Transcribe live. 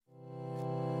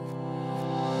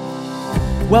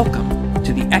Welcome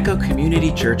to the Echo Community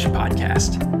Church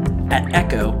podcast. At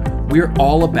Echo, we're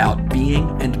all about being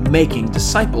and making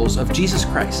disciples of Jesus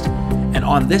Christ. And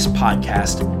on this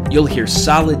podcast, you'll hear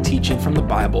solid teaching from the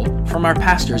Bible from our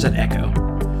pastors at Echo.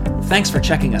 Thanks for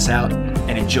checking us out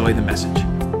and enjoy the message.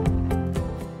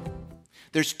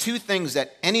 There's two things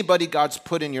that anybody God's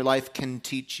put in your life can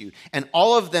teach you, and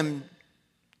all of them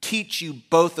teach you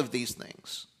both of these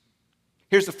things.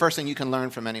 Here's the first thing you can learn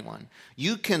from anyone.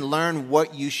 You can learn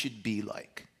what you should be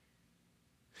like.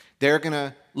 They're going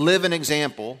to live an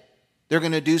example. They're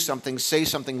going to do something, say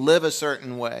something, live a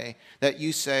certain way that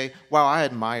you say, wow, I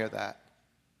admire that.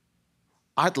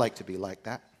 I'd like to be like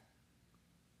that.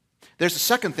 There's a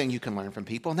second thing you can learn from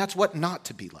people, and that's what not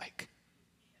to be like.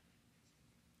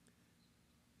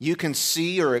 You can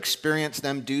see or experience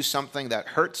them do something that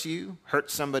hurts you,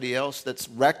 hurts somebody else, that's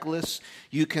reckless.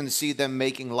 You can see them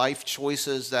making life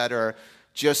choices that are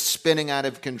just spinning out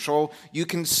of control. You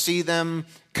can see them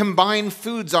combine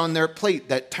foods on their plate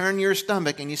that turn your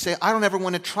stomach, and you say, I don't ever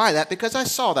want to try that because I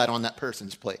saw that on that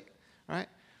person's plate, right?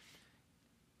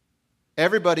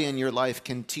 Everybody in your life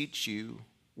can teach you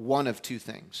one of two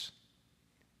things.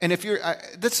 And if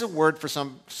that's a word for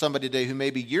somebody today who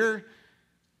maybe you're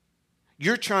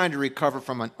trying to recover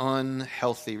from an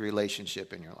unhealthy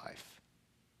relationship in your life.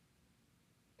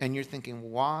 And you're thinking,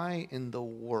 why in the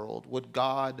world would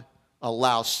God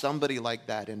allow somebody like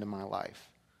that into my life?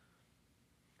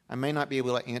 I may not be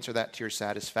able to answer that to your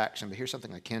satisfaction, but here's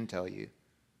something I can tell you.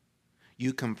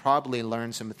 You can probably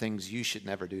learn some things you should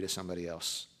never do to somebody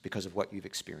else because of what you've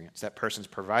experienced. That person's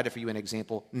provided for you an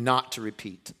example not to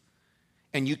repeat.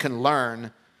 And you can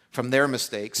learn from their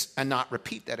mistakes and not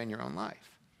repeat that in your own life.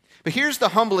 But here's the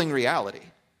humbling reality.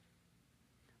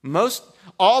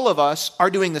 All of us are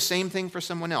doing the same thing for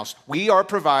someone else. We are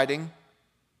providing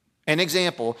an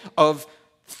example of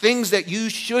things that you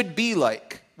should be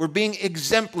like. We're being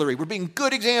exemplary. We're being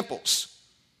good examples.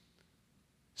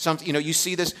 You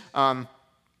see this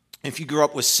if you grew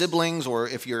up with siblings, or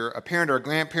if you're a parent or a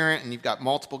grandparent and you've got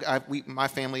multiple. My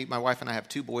family, my wife and I have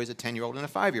two boys, a 10-year-old and a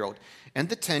 5-year-old. And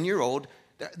the 10-year-old,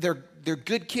 they're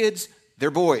good kids. They're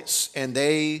boys, and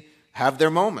they have their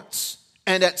moments.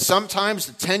 And at sometimes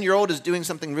the 10-year-old is doing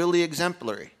something really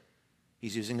exemplary.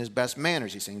 He's using his best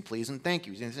manners. He's saying please and thank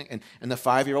you. And the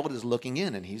 5-year-old is looking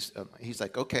in, and he's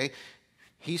like, okay,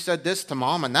 he said this to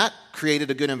mom, and that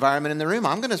created a good environment in the room.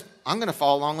 I'm gonna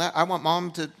follow along that. I want mom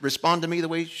to respond to me the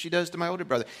way she does to my older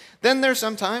brother. Then there's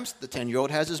sometimes the 10-year-old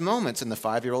has his moments, and the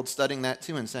 5-year-old studying that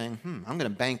too and saying, I'm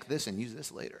gonna bank this and use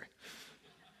this later.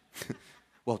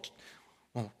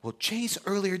 Well, Chase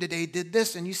earlier today did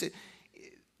this, and you said,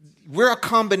 we're a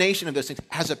combination of those things.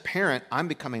 As a parent, I'm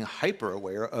becoming hyper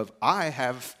aware of I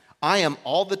am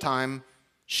all the time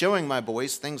showing my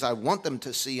boys things I want them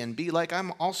to see and be like.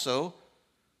 I'm also,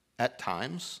 at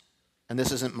times, and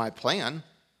this isn't my plan,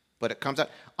 but it comes out,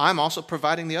 I'm also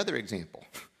providing the other example.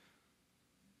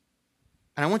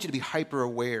 And I want you to be hyper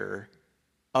aware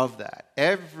of that.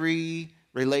 Every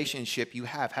relationship you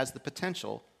have has the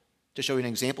potential to show you an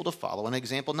example to follow, an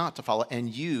example not to follow, and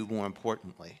you, more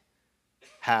importantly,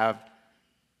 have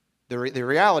the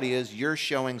reality is you're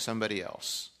showing somebody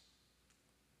else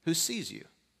who sees you.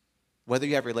 Whether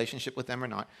you have a relationship with them or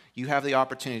not, you have the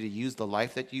opportunity to use the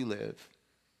life that you live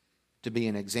to be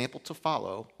an example to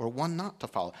follow or one not to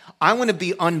follow. I want to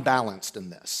be unbalanced in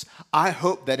this. I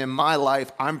hope that in my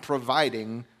life I'm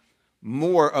providing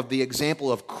more of the example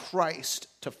of Christ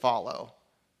to follow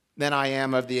than I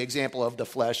am of the example of the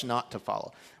flesh not to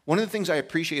follow. One of the things I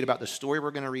appreciate about the story we're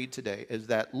going to read today is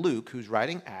that Luke, who's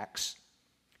writing Acts,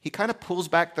 he kind of pulls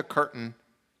back the curtain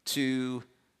to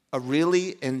a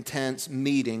really intense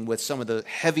meeting with some of the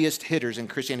heaviest hitters in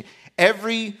Christianity.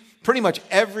 Pretty much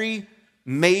every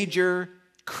major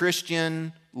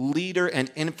Christian leader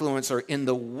and influencer in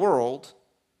the world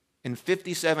in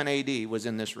 57 AD was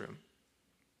in this room.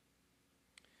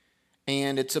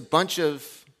 And it's a bunch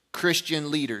of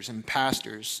Christian leaders and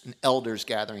pastors and elders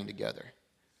gathering together.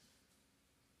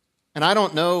 And I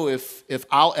don't know if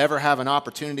I'll ever have an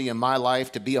opportunity in my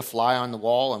life to be a fly on the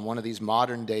wall in one of these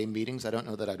modern day meetings. I don't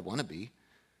know that I'd want to be.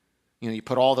 You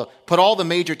put all the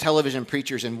major television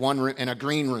preachers in one room, in a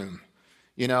green room,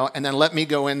 and then let me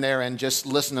go in there and just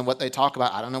listen to what they talk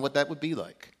about. I don't know what that would be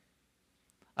like.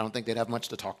 I don't think they'd have much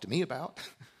to talk to me about.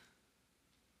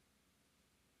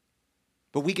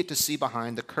 But we get to see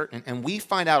behind the curtain, and we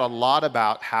find out a lot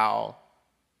about how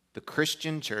the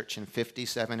Christian church in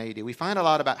 57 AD, we find a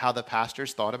lot about how the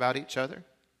pastors thought about each other.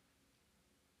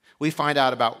 We find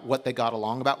out about what they got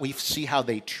along about. We see how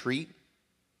they treat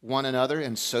one another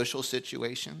in social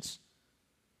situations.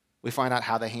 We find out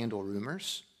how they handle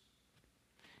rumors.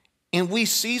 And we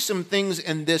see some things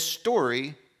in this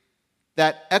story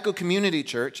that Echo Community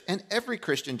Church and every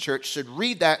Christian church should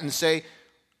read that and say,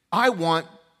 I want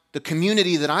the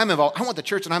community that I'm involved, I want the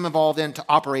church that I'm involved in to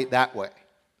operate that way.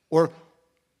 Or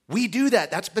we do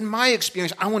that. That's been my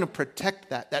experience. I want to protect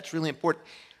that. That's really important.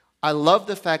 I love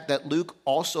the fact that Luke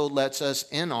also lets us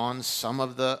in on some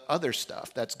of the other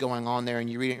stuff that's going on there, and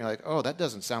you read it and you're like, oh, that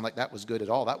doesn't sound like that was good at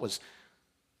all. That was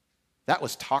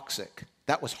toxic.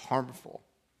 That was harmful.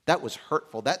 That was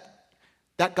hurtful.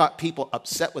 That got people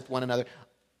upset with one another.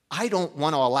 I don't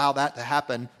want to allow that to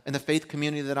happen in the faith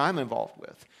community that I'm involved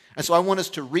with. And so I want us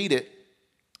to read it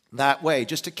that way.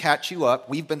 Just to catch you up,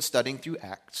 we've been studying through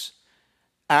Acts.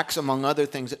 Acts, among other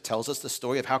things, it tells us the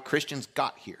story of how Christians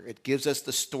got here. It gives us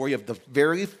the story of the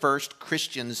very first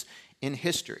Christians in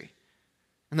history.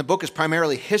 And the book is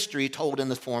primarily history told in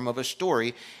the form of a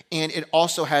story, and it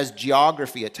also has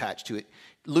geography attached to it.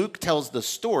 Luke tells the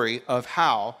story of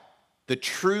how the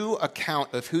true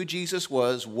account of who Jesus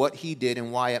was, what he did,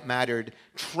 and why it mattered,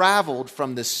 traveled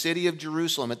from the city of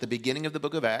Jerusalem at the beginning of the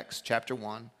book of Acts, chapter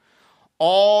 1,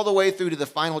 all the way through to the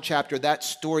final chapter. That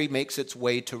story makes its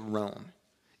way to Rome.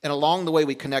 And along the way,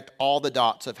 we connect all the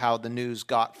dots of how the news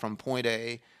got from point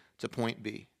A to point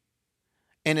B.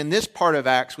 And in this part of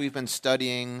Acts, we've been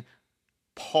studying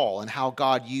Paul and how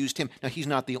God used him. Now, he's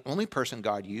not the only person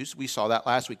God used. We saw that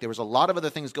last week. There was a lot of other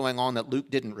things going on that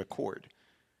Luke didn't record.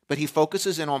 But he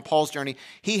focuses in on Paul's journey.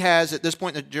 He has, at this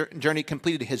point in the journey,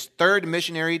 completed his third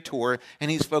missionary tour, and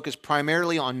he's focused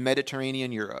primarily on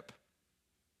Mediterranean Europe,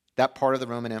 that part of the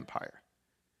Roman Empire.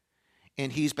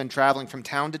 And he's been traveling from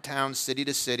town to town, city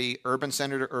to city, urban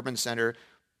center to urban center,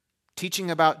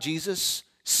 teaching about Jesus,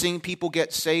 seeing people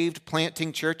get saved,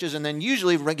 planting churches, and then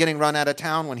usually getting run out of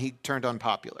town when he turned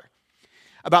unpopular.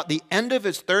 About the end of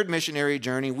his third missionary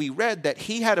journey, we read that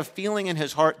he had a feeling in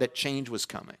his heart that change was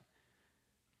coming.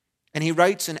 And he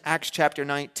writes in Acts chapter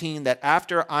 19 that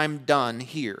after I'm done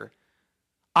here,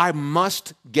 I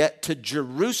must get to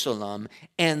Jerusalem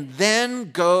and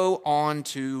then go on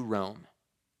to Rome.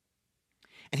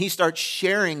 And he starts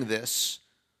sharing this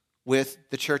with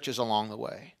the churches along the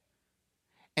way.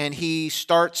 And he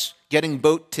starts getting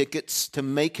boat tickets to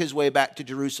make his way back to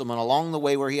Jerusalem. And along the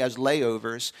way where he has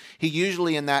layovers, he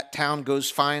usually in that town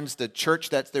finds the church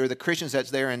that's there, the Christians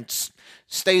that's there, and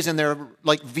stays in there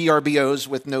like VRBOs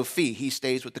with no fee. He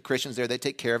stays with the Christians there. They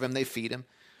take care of him. They feed him.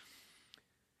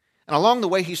 And along the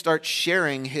way, he starts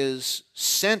sharing his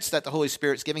sense that the Holy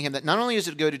Spirit's giving him, that not only is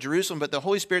it to go to Jerusalem, but the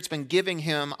Holy Spirit's been giving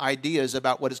him ideas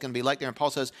about what it's going to be like there. And Paul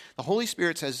says, the Holy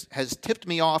Spirit has tipped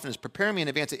me off and is preparing me in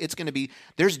advance. It's going to be,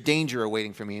 there's danger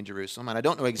awaiting for me in Jerusalem. And I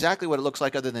don't know exactly what it looks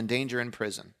like other than danger in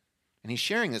prison. And he's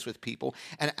sharing this with people.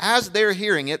 And as they're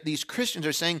hearing it, these Christians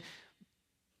are saying,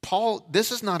 Paul,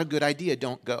 this is not a good idea.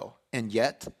 Don't go. And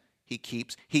yet,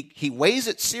 he weighs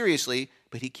it seriously,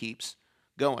 but he keeps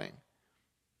going.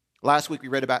 Last week we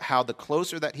read about how the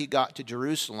closer that he got to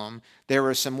Jerusalem, there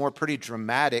was some more pretty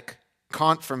dramatic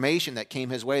confirmation that came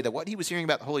his way that what he was hearing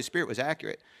about the Holy Spirit was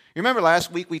accurate. You remember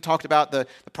last week we talked about the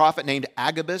prophet named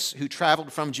Agabus who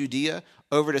traveled from Judea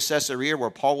over to Caesarea where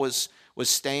Paul was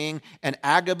staying, and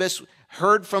Agabus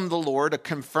heard from the Lord a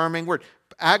confirming word.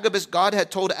 God had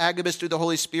told Agabus through the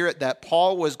Holy Spirit that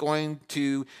Paul was going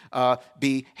to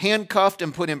be handcuffed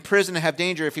and put in prison and have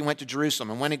danger if he went to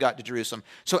Jerusalem and when he got to Jerusalem.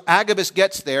 So Agabus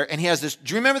gets there and he has this,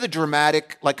 do you remember the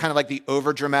dramatic, kind of like the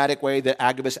over-dramatic way that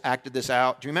Agabus acted this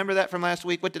out? Do you remember that from last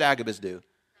week? What did Agabus do?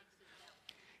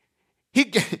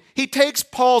 He takes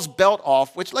Paul's belt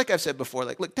off, which like I've said before,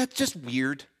 look, that's just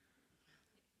weird.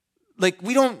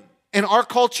 In our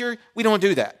culture, we don't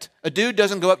do that. A dude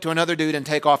doesn't go up to another dude and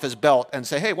take off his belt and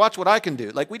say, hey, watch what I can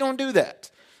do. We don't do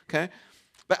that, okay?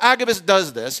 But Agabus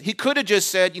does this. He could have just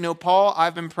said, Paul,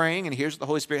 I've been praying, and here's what the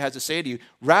Holy Spirit has to say to you.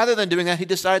 Rather than doing that, he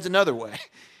decides another way.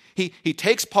 He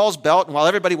takes Paul's belt, and while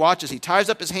everybody watches, he ties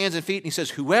up his hands and feet, and he says,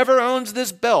 whoever owns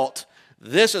this belt,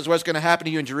 this is what's going to happen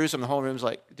to you in Jerusalem. The whole room's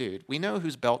like, dude, we know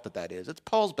whose belt that is. It's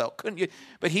Paul's belt. Couldn't you?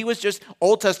 But he was just,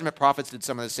 Old Testament prophets did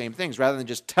some of the same things. Rather than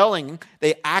just telling,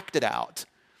 they acted out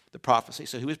the prophecy.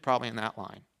 So he was probably in that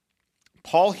line.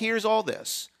 Paul hears all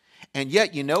this. And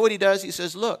yet, you know what he does? He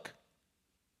says, look,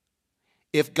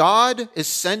 if God is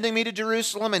sending me to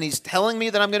Jerusalem and he's telling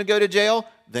me that I'm going to go to jail,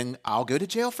 then I'll go to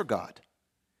jail for God.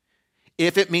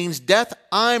 If it means death,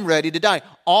 I'm ready to die.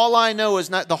 All I know is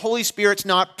the Holy Spirit's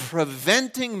not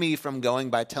preventing me from going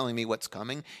by telling me what's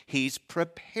coming. He's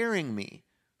preparing me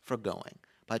for going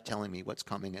by telling me what's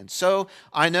coming. And so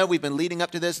I know we've been leading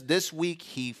up to this. This week,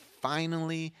 he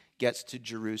finally gets to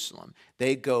Jerusalem.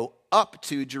 They go up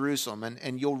to Jerusalem.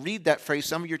 And you'll read that phrase.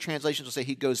 Some of your translations will say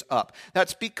he goes up.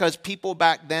 That's because people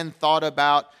back then thought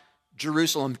about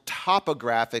Jerusalem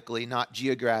topographically, not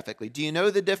geographically. Do you know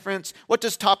the difference? What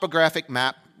does a topographic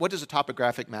map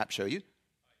show you?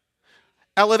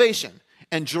 Elevation.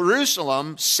 And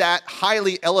Jerusalem sat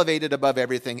highly elevated above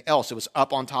everything else. It was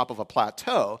up on top of a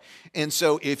plateau. And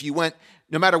so if you went,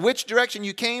 no matter which direction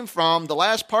you came from, the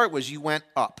last part was you went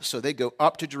up. So they go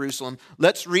up to Jerusalem.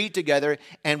 Let's read together,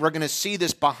 and we're going to see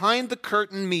this behind the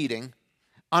curtain meeting.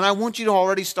 And I want you to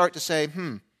already start to say,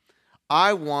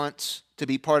 I want to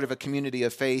be part of a community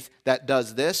of faith that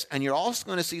does this. And you're also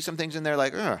going to see some things in there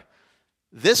like,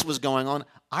 this was going on.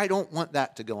 I don't want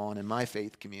that to go on in my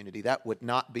faith community. That would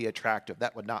not be attractive.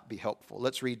 That would not be helpful.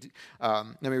 Let's read.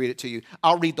 Let me read it to you.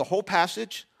 I'll read the whole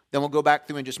passage. Then we'll go back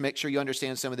through and just make sure you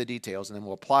understand some of the details. And then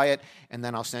we'll apply it. And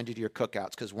then I'll send you to your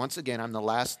cookouts. Because once again, I'm the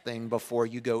last thing before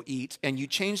you go eat. And you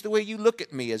change the way you look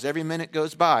at me as every minute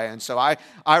goes by. And so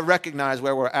I recognize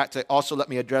where we're at. To also let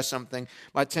me address something.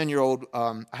 My 10-year-old,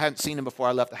 I hadn't seen him before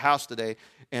I left the house today.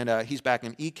 And he's back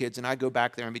in E-Kids. And I go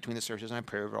back there in between the services. And I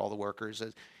pray over all the workers.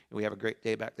 We have a great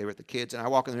day back there with the kids. And I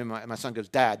walk in the room, and my son goes,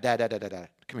 Dad,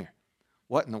 come here.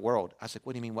 What in the world? I said,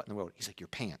 what do you mean, what in the world? He's like, your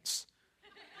pants.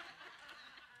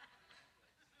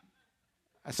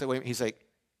 I said, wait a minute.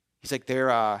 He's like,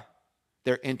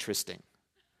 they're interesting.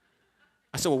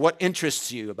 I said, well, what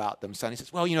interests you about them, son? He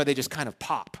says, well, they just kind of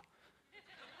pop.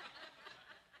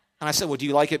 And I said, well, do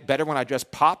you like it better when I dress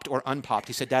popped or unpopped?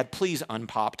 He said, Dad, please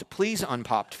unpopped. Please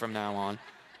unpopped from now on.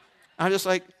 And I'm just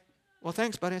like, well,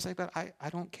 thanks, buddy. I said, but I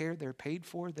don't care. They're paid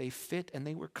for, they fit, and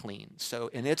they were clean.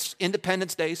 So, and it's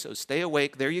Independence Day, so stay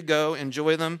awake. There you go.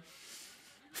 Enjoy them.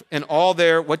 And all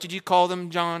their, what did you call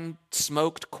them, John?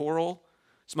 Smoked coral?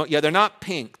 Yeah, they're not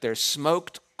pink. They're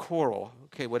smoked coral.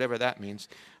 Okay, whatever that means.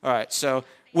 All right, so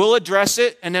we'll address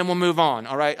it, and then we'll move on.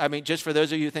 All right, I mean, just for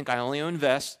those of you who think I only own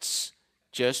vests,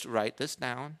 just write this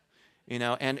down.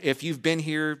 And if you've been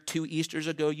here 2 Easters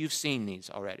ago, you've seen these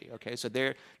already. Okay, so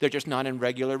they're just not in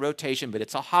regular rotation, but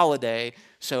it's a holiday,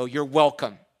 so you're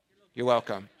welcome. You're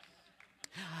welcome.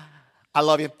 I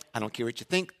love you. I don't care what you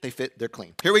think. They fit. They're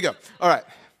clean. Here we go. All right.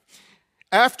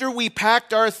 After we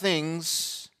packed our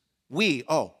things.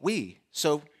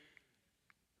 So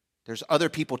there's other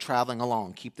people traveling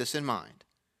along. Keep this in mind.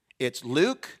 It's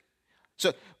Luke.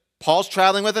 So Paul's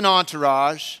traveling with an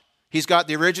entourage. He's got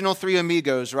the original 3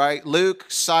 amigos, right? Luke,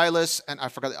 Silas, and I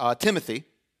forgot Timothy.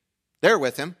 They're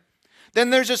with him. Then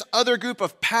there's this other group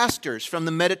of pastors from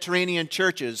the Mediterranean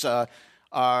churches.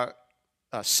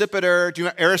 Sipiter, do you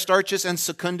remember Aristarchus and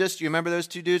Secundus? Do you remember those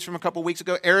 2 dudes from a couple weeks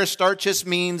ago? Aristarchus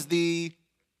means the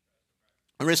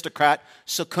aristocrat.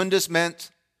 Secundus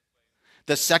meant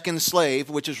the second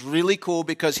slave, which is really cool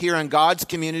because here in God's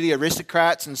community,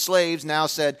 aristocrats and slaves now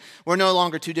said, we're no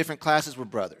longer 2 different classes, we're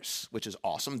brothers, which is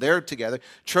awesome. They're together.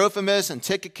 Trophimus and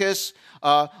Tychicus,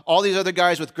 all these other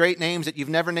guys with great names that you've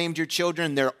never named your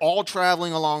children, they're all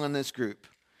traveling along in this group.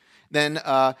 Then,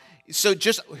 so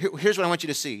just here's what I want you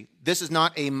to see. This is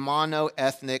not a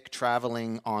mono-ethnic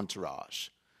traveling entourage.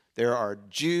 There are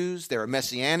Jews, there are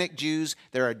Messianic Jews,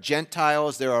 there are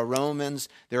Gentiles, there are Romans,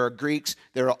 there are Greeks.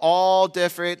 There are all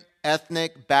different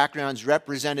ethnic backgrounds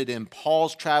represented in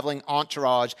Paul's traveling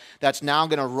entourage that's now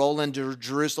going to roll into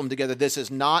Jerusalem together. This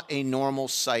is not a normal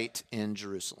sight in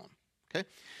Jerusalem. Okay?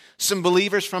 Some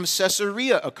believers from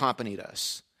Caesarea accompanied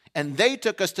us. And they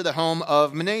took us to the home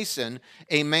of Mnason,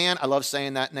 a man, I love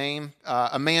saying that name,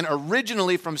 a man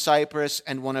originally from Cyprus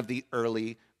and one of the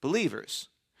early believers.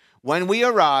 When we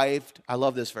arrived, I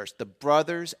love this verse, the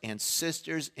brothers and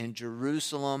sisters in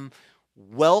Jerusalem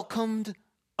welcomed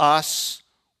us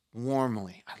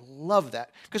warmly. I love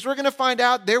that because we're going to find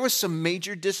out there was some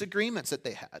major disagreements that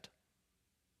they had.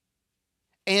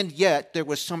 And yet, there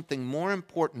was something more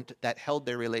important that held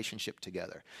their relationship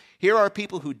together. Here are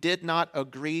people who did not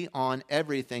agree on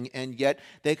everything, and yet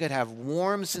they could have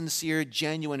warm, sincere,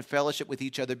 genuine fellowship with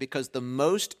each other because the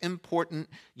most important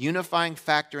unifying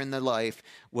factor in their life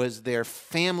was their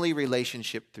family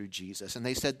relationship through Jesus. And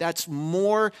they said, that's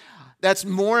more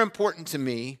important to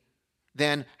me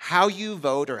than how you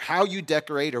vote or how you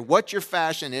decorate or what your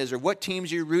fashion is or what teams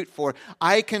you root for.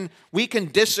 We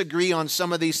can disagree on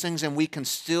some of these things and we can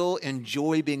still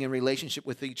enjoy being in relationship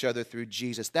with each other through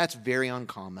Jesus. That's very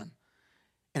uncommon.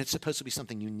 And it's supposed to be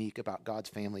something unique about God's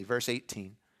family. Verse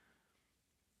 18.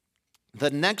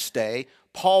 The next day,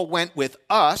 Paul went with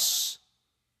us.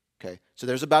 Okay, so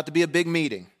there's about to be a big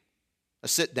meeting, a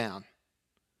sit down.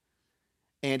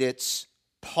 And it's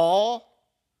Paul,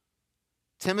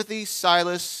 Timothy,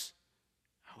 Silas,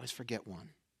 I always forget one.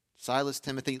 Silas,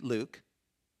 Timothy, Luke.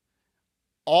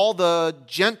 All the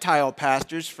Gentile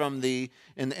pastors from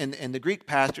and the Greek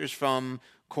pastors from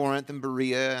Corinth and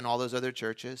Berea and all those other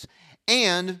churches.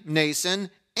 And Mnason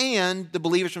and the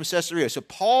believers from Caesarea. So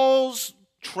Paul's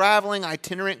traveling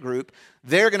itinerant group,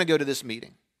 they're going to go to this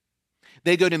meeting.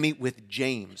 They go to meet with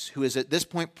James, who is at this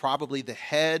point probably the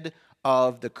head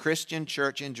of the Christian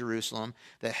church in Jerusalem,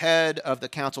 the head of the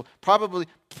council, probably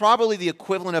the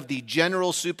equivalent of the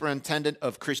general superintendent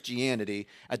of Christianity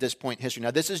at this point in history. Now,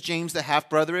 this is James, the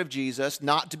half-brother of Jesus,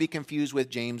 not to be confused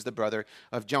with James, the brother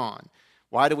of John.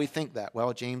 Why do we think that?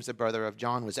 Well, James, the brother of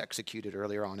John, was executed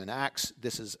earlier on in Acts.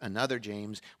 This is another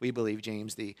James. We believe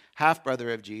James, the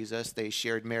half-brother of Jesus. They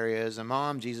shared Mary as a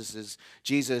mom. Jesus'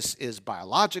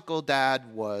 biological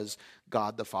dad was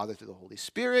God the Father through the Holy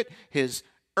Spirit. His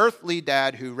earthly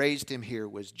dad who raised him here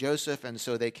was Joseph, and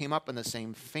so they came up in the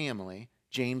same family.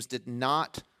 James did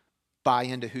not buy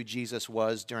into who Jesus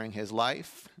was during his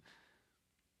life.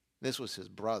 This was his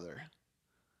brother.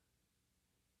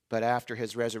 But after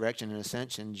his resurrection and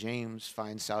ascension, James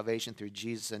finds salvation through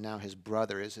Jesus, and now his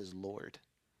brother is his Lord.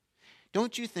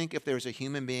 Don't you think if there was a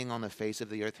human being on the face of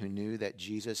the earth who knew that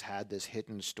Jesus had this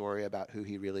hidden story about who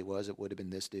he really was, it would have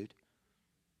been this dude?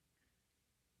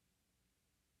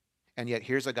 And yet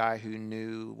here's a guy who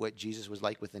knew what Jesus was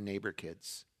like with the neighbor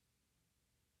kids.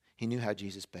 He knew how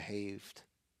Jesus behaved,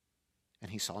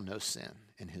 and he saw no sin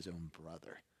in his own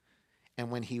brother. And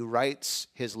when he writes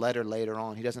his letter later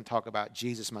on, he doesn't talk about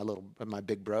Jesus, my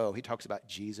big bro. He talks about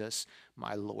Jesus,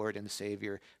 my Lord and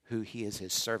Savior, who he is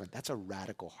his servant. That's a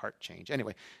radical heart change.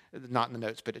 Anyway, not in the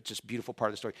notes, but it's just a beautiful part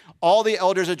of the story. All the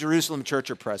elders of Jerusalem church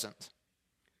are present.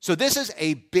 So this is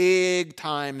a big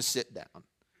time sit down.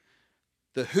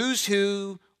 The who's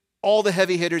who, all the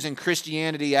heavy hitters in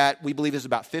Christianity we believe is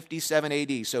about 57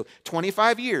 AD. So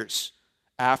 25 years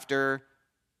after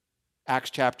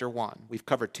Acts chapter 1. We've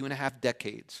covered 2.5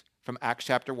 decades from Acts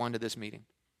chapter 1 to this meeting.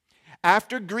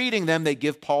 After greeting them, they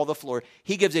give Paul the floor.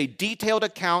 He gives a detailed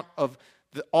account of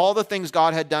all the things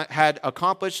God had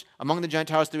accomplished among the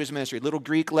Gentiles through his ministry. Little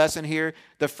Greek lesson here.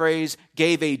 The phrase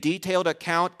gave a detailed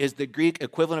account is the Greek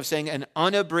equivalent of saying an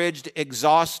unabridged,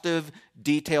 exhaustive,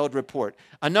 detailed report.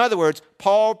 In other words,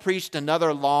 Paul preached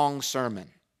another long sermon.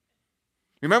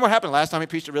 Remember what happened last time he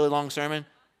preached a really long sermon?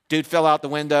 Dude fell out the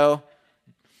window.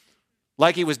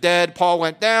 Like he was dead, Paul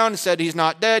went down, said he's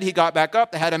not dead. He got back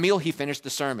up, they had a meal, he finished the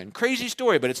sermon. Crazy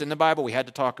story, but it's in the Bible. We had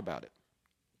to talk about it.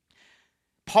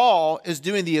 Paul is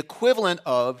doing the equivalent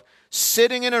of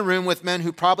sitting in a room with men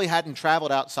who probably hadn't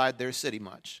traveled outside their city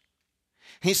much.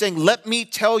 He's saying, let me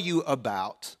tell you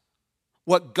about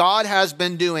what God has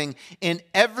been doing in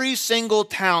every single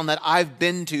town that I've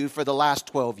been to for the last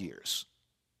 12 years.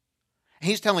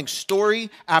 He's telling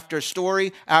story after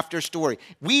story after story.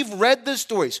 We've read the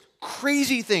stories,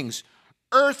 crazy things,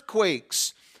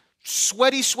 earthquakes,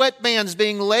 sweaty sweatbands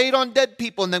being laid on dead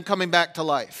people and then coming back to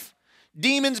life,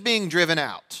 demons being driven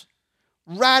out,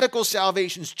 radical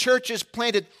salvations, churches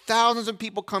planted, thousands of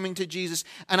people coming to Jesus.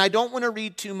 And I don't want to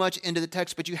read too much into the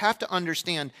text, but you have to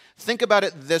understand, think about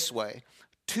it this way.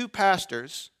 2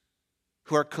 pastors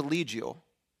who are collegial,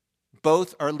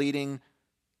 both are leading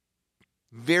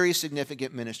very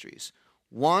significant ministries.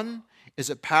 One is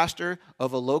a pastor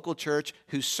of a local church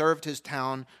who served his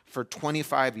town for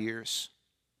 25 years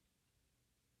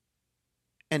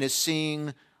and is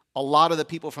seeing a lot of the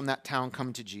people from that town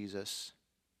come to Jesus.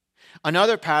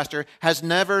 Another pastor has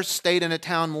never stayed in a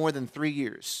town more than 3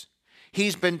 years.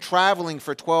 He's been traveling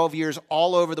for 12 years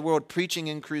all over the world, preaching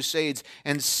in crusades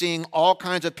and seeing all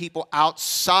kinds of people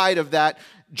outside of that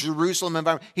Jerusalem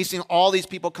environment. He's seeing all these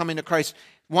people coming to Christ.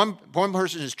 One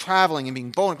person is traveling and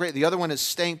being bold and great. The other one is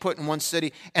staying put in one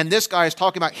city. And this guy is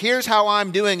talking about, here's how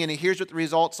I'm doing, and here's what the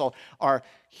results are.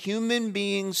 Human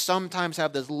beings sometimes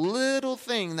have this little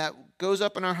thing that goes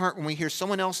up in our heart when we hear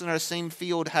someone else in our same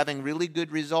field having really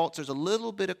good results. There's a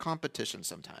little bit of competition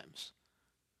sometimes.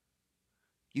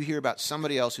 You hear about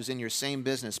somebody else who's in your same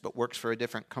business but works for a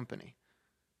different company.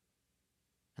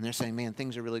 And they're saying, man,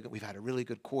 things are really good. We've had a really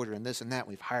good quarter and this and that.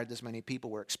 We've hired this many people.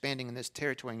 We're expanding in this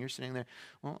territory. And you're sitting there,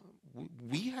 well,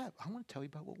 I want to tell you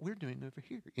about what we're doing over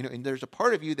here. And there's a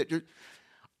part of you that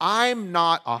I'm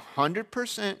not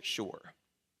 100% sure.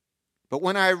 But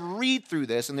when I read through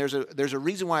this, and there's a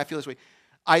reason why I feel this way,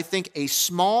 I think a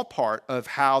small part of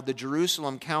how the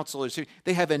Jerusalem council is,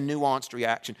 they have a nuanced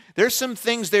reaction. There's some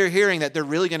things they're hearing that they're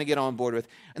really going to get on board with.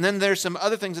 And then there's some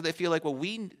other things that they feel like, well,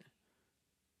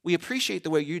 we appreciate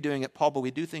the way you're doing it, Paul, but we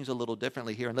do things a little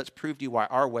differently here, and let's prove to you why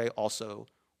our way also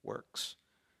works.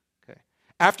 Okay.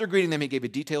 After greeting them, he gave a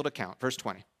detailed account. Verse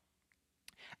 20.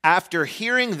 After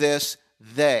hearing this,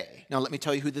 they. Now, let me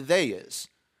tell you who the they is.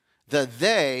 The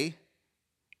they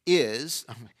is,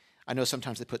 I know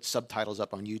sometimes they put subtitles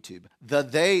up on YouTube. The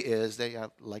they is, I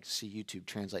like to see YouTube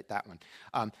translate that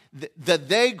one. The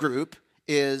they group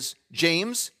is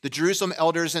James, the Jerusalem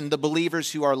elders, and the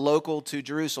believers who are local to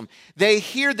Jerusalem. They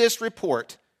hear this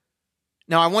report.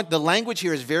 Now, the language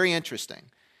here is very interesting.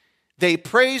 They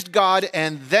praised God,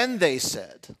 and then they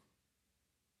said.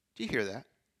 Do you hear that?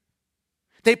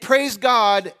 They praised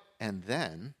God, and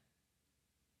then.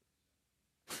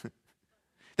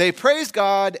 They praised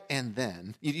God, and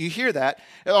then. You hear that?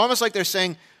 Almost like they're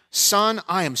saying, son,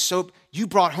 you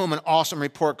brought home an awesome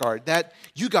report card. That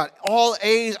you got all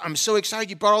A's. I'm so excited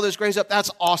you brought all those grades up.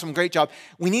 That's awesome. Great job.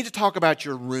 We need to talk about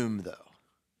your room, though.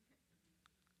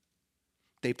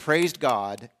 They praised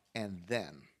God, and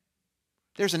then.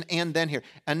 There's an and then here.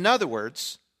 In other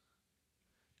words,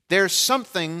 there's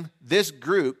something this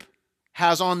group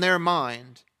has on their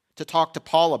mind to talk to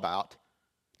Paul about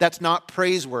that's not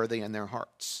praiseworthy in their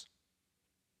hearts.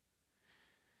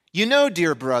 You know,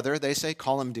 dear brother, they say,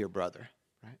 call him dear brother,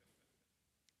 right?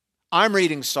 I'm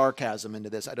reading sarcasm into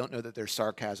this. I don't know that there's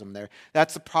sarcasm there.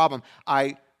 That's the problem.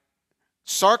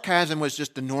 Sarcasm was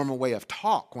just the normal way of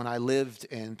talk when I lived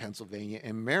in Pennsylvania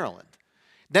and Maryland.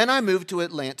 Then I moved to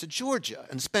Atlanta, Georgia,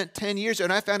 and spent 10 years there,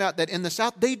 and I found out that in the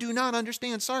South, they do not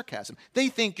understand sarcasm. They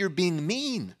think you're being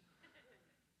mean.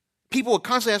 People would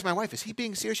constantly ask my wife, is he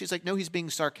being serious? She's like, no, he's being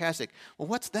sarcastic. Well,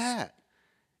 what's that?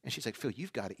 And she's like, Phil,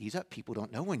 you've got to ease up. People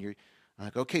don't know when you're. I'm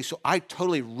like, okay, so I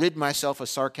totally rid myself of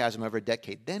sarcasm over a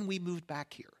decade. Then we moved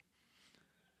back here.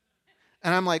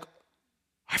 And I'm like,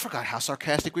 I forgot how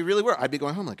sarcastic we really were. I'd be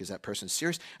going home like, is that person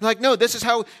serious? I'm like, no, this is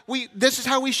how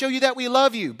we show you that we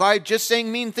love you, by just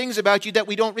saying mean things about you that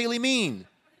we don't really mean.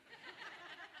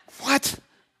 What?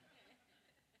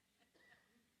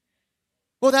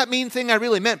 Well, that mean thing I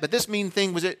really meant, but this mean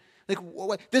thing was it. Like,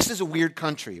 what? This is a weird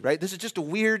country, right? This is just a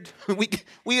weird,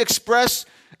 we express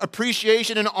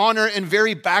appreciation and honor in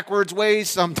very backwards ways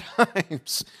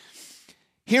sometimes.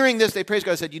 Hearing this, they praised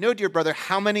God and said, you know, dear brother,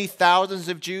 how many thousands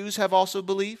of Jews have also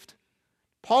believed?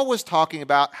 Paul was talking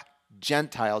about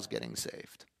Gentiles getting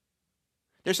saved.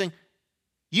 They're saying,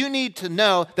 you need to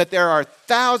know that there are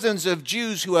thousands of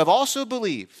Jews who have also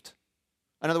believed.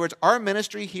 In other words, our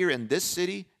ministry here in this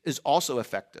city is also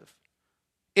effective.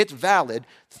 It's valid.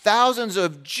 Thousands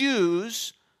of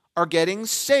Jews are getting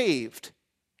saved,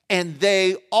 and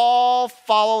they all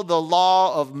follow the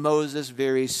law of Moses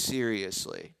very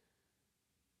seriously.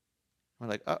 We're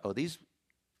like,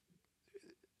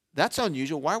 that's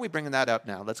unusual. Why are we bringing that up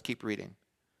now? Let's keep reading.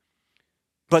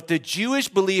 But the Jewish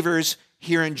believers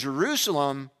here in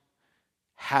Jerusalem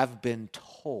have been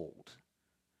told.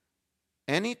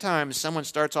 Anytime someone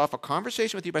starts off a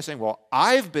conversation with you by saying, well,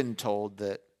 I've been told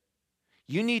that,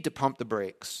 you need to pump the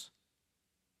brakes.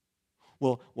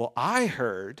 Well, I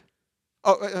heard.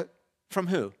 From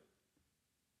who?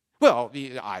 Well,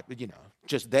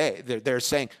 just they. They're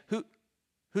saying,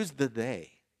 who's the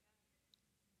they?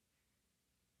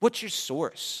 What's your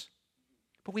source?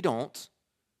 But we don't,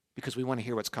 because we want to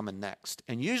hear what's coming next.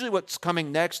 And usually what's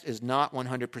coming next is not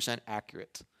 100%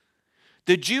 accurate.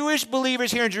 The Jewish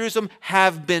believers here in Jerusalem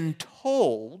have been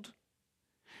told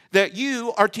that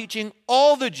you are teaching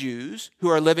all the Jews who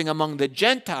are living among the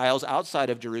Gentiles outside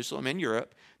of Jerusalem in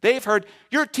Europe. They've heard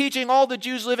you're teaching all the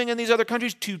Jews living in these other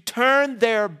countries to turn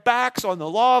their backs on the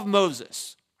law of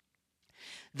Moses.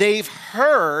 They've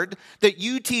heard that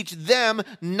you teach them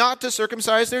not to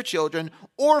circumcise their children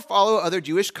or follow other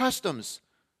Jewish customs.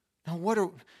 Now,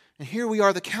 and here we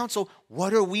are, the council.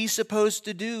 What are we supposed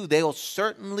to do? They'll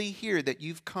certainly hear that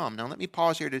you've come. Now, let me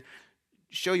pause here to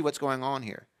show you what's going on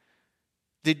here.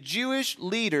 The Jewish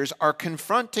leaders are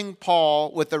confronting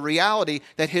Paul with the reality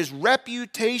that his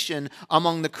reputation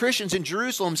among the Christians in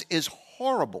Jerusalem is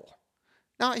horrible.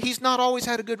 Now, he's not always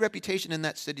had a good reputation in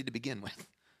that city to begin with.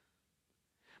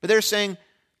 But they're saying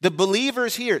the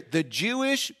believers here, the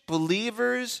Jewish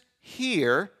believers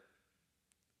here,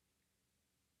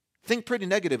 think pretty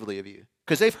negatively of you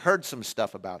because they've heard some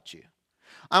stuff about you.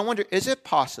 I wonder, is it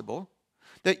possible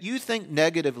that you think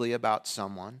negatively about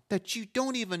someone that you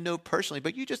don't even know personally,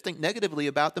 but you just think negatively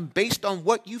about them based on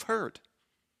what you've heard?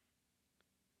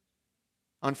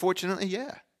 Unfortunately,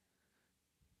 yeah.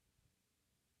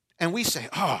 And we say,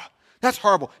 oh, that's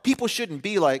horrible. People shouldn't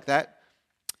be like that.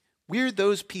 We're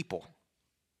those people.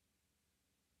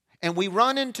 And we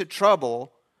run into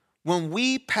trouble when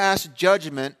we pass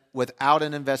judgment without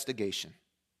an investigation.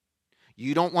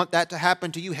 You don't want that to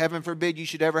happen to you. Heaven forbid you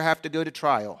should ever have to go to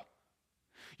trial.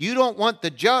 You don't want the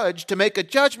judge to make a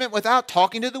judgment without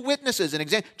talking to the witnesses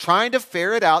and trying to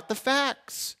ferret out the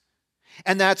facts.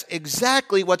 And that's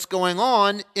exactly what's going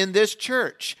on in this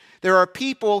church. There are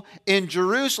people in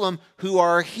Jerusalem who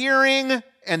are hearing,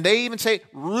 and they even say,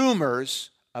 rumors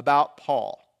about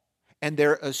Paul. And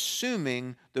they're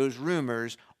assuming those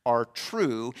rumors are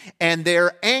true, and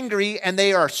they're angry, and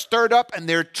they are stirred up, and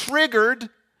they're triggered,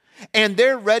 and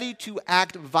they're ready to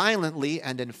act violently,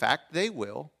 and in fact, they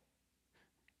will.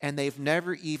 And they've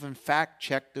never even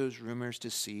fact-checked those rumors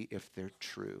to see if they're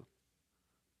true.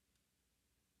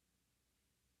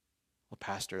 Well,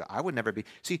 Pastor, I would never be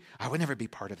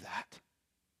part of that.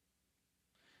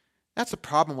 That's the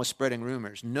problem with spreading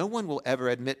rumors. No one will ever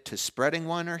admit to spreading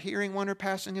one or hearing one or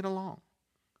passing it along.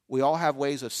 We all have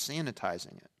ways of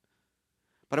sanitizing it.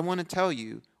 But I want to tell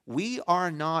you, we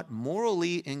are not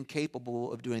morally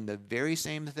incapable of doing the very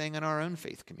same thing in our own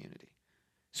faith community.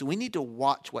 So we need to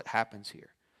watch what happens here.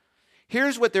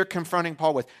 Here's what they're confronting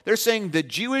Paul with. They're saying the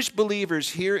Jewish believers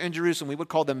here in Jerusalem, we would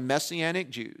call them Messianic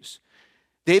Jews,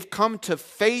 they've come to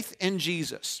faith in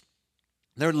Jesus.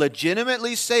 They're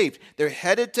legitimately saved. They're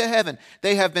headed to heaven.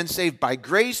 They have been saved by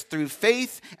grace through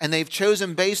faith, and they've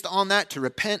chosen based on that to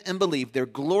repent and believe. They're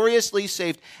gloriously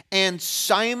saved, and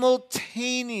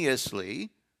simultaneously,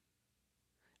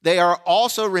 they are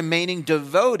also remaining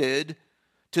devoted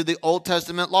to the Old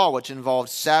Testament law, which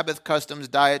involves Sabbath customs,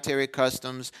 dietary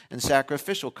customs, and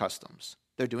sacrificial customs.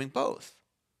 They're doing both.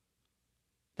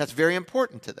 That's very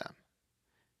important to them.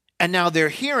 And now they're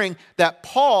hearing that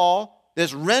Paul,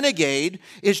 this renegade,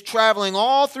 is traveling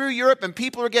all through Europe and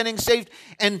people are getting saved.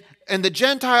 And the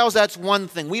Gentiles, that's one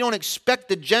thing. We don't expect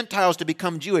the Gentiles to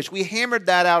become Jewish. We hammered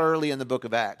that out early in the book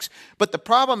of Acts. But the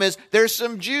problem is there's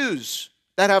some Jews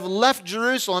that have left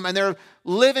Jerusalem and they're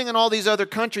living in all these other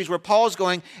countries where Paul's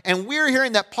going. And we're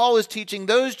hearing that Paul is teaching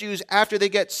those Jews after they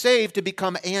get saved to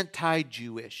become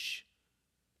anti-Jewish.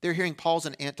 They're hearing Paul's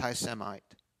an anti-Semite.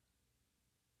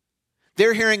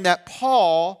 They're hearing that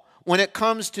Paul, when it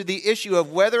comes to the issue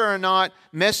of whether or not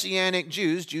Messianic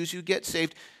Jews, Jews who get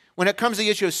saved, when it comes to the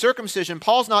issue of circumcision,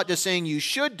 Paul's not just saying you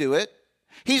should do it.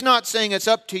 He's not saying it's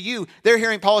up to you. They're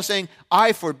hearing Paul saying,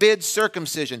 I forbid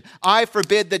circumcision. I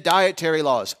forbid the dietary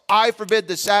laws. I forbid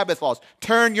the Sabbath laws.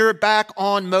 Turn your back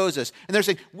on Moses. And they're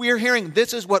saying, we're hearing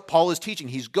this is what Paul is teaching.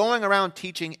 He's going around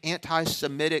teaching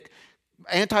anti-Semitic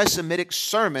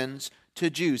sermons to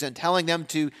Jews and telling them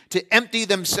to empty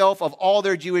themselves of all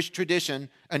their Jewish tradition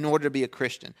in order to be a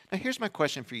Christian. Now, here's my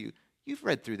question for you. You've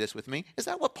read through this with me. Is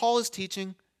that what Paul is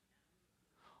teaching?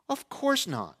 Of course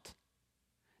not.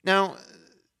 Now,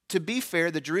 to be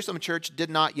fair, the Jerusalem church did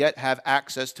not yet have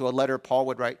access to a letter Paul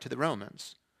would write to the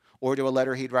Romans, or to a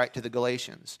letter he'd write to the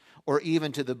Galatians, or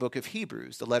even to the book of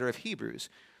Hebrews, the letter of Hebrews.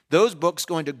 Those books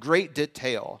go into great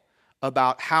detail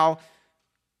about how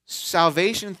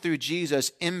salvation through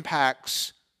Jesus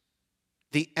impacts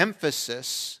the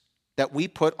emphasis that we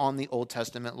put on the Old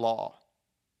Testament law.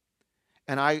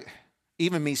 And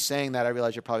even me saying that, I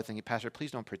realize you're probably thinking, Pastor,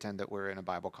 please don't pretend that we're in a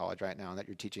Bible college right now and that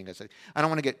you're teaching us. I don't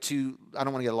want to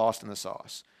get lost in the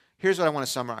sauce. Here's what I want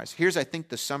to summarize. Here's, I think,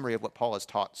 the summary of what Paul has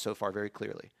taught so far very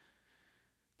clearly.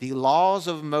 The laws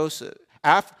of Moses,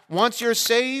 once you're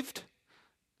saved,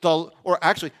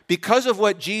 because of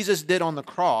what Jesus did on the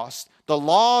cross, the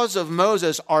laws of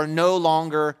Moses are no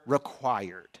longer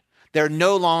required. They're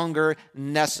no longer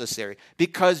necessary.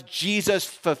 Because Jesus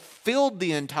fulfilled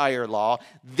the entire law,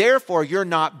 therefore you're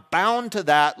not bound to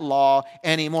that law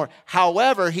anymore.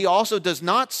 However, he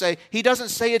doesn't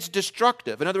say it's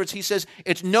destructive. In other words, he says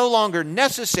it's no longer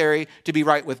necessary to be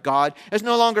right with God. It's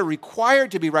no longer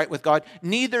required to be right with God.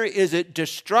 Neither is it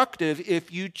destructive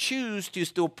if you choose to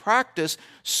still practice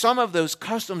some of those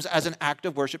customs as an act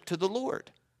of worship to the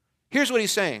Lord. Here's what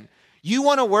he's saying. You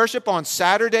want to worship on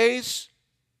Saturdays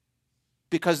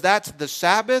because that's the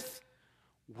Sabbath?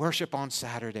 Worship on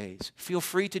Saturdays. Feel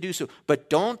free to do so. But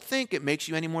don't think it makes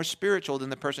you any more spiritual than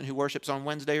the person who worships on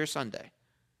Wednesday or Sunday.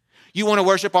 You want to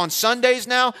worship on Sundays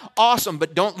now? Awesome.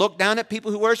 But don't look down at people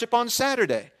who worship on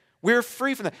Saturday. We're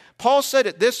free from that. Paul said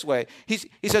it this way.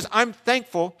 He says, I'm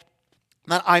thankful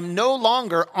that I'm no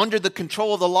longer under the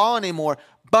control of the law anymore,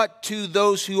 but to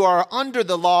those who are under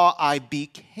the law, I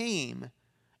became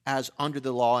as under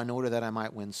the law in order that I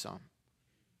might win some.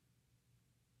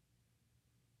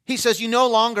 He says you no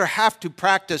longer have to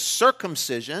practice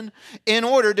circumcision in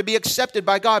order to be accepted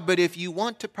by God. But if you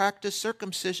want to practice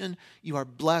circumcision, you are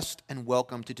blessed and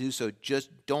welcome to do so. Just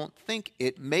don't think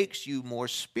it makes you more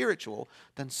spiritual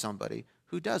than somebody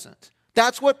who doesn't.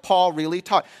 That's what Paul really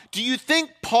taught. Do you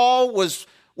think Paul was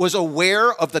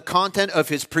aware of the content of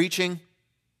his preaching?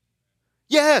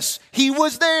 Yes, he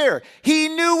was there. He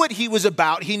knew what he was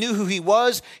about. He knew who he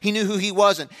was. He knew who he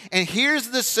wasn't. And here's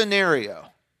the scenario.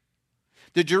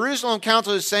 The Jerusalem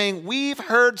council is saying, we've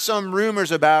heard some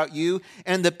rumors about you,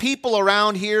 and the people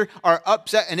around here are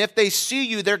upset, and if they see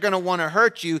you, they're going to want to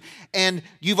hurt you. And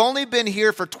you've only been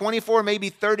here for 24, maybe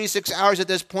 36 hours at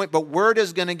this point, but word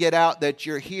is going to get out that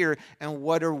you're here, and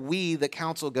what are we, the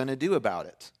council, going to do about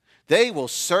it? They will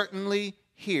certainly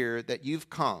hear that you've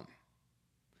come.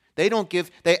 They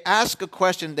ask a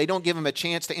question, they don't give them a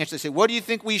chance to answer. They say, what do you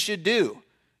think we should do?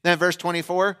 Then verse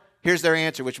 24, here's their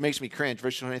answer, which makes me cringe.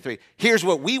 Verse 23, here's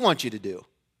what we want you to do.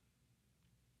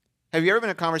 Have you ever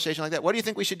been in a conversation like that? What do you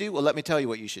think we should do? Well, let me tell you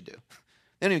what you should do.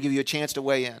 They don't even give you a chance to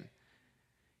weigh in.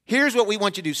 Here's what we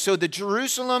want you to do. So the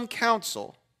Jerusalem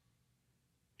council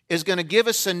is going to give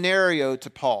a scenario to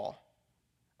Paul.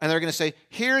 And they're going to say,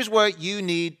 here's what you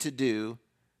need to do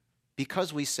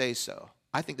because we say so.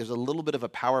 I think there's a little bit of a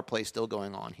power play still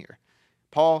going on here.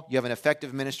 Paul, you have an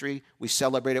effective ministry. We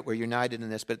celebrate it. We're united in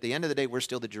this. But at the end of the day, we're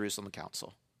still the Jerusalem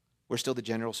council. We're still the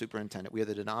general superintendent. We are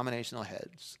the denominational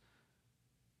heads.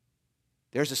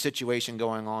 There's a situation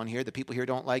going on here. The people here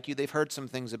don't like you. They've heard some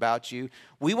things about you.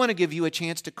 We want to give you a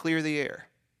chance to clear the air.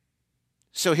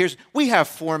 So we have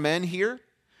 4 men here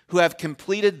who have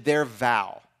completed their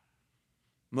vow.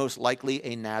 Most likely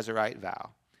a Nazirite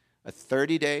vow. A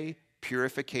 30-day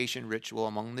purification ritual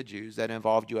among the Jews that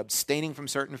involved you abstaining from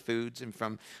certain foods and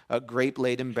from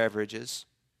grape-laden beverages,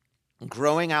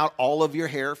 growing out all of your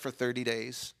hair for 30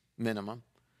 days minimum.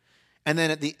 And then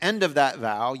at the end of that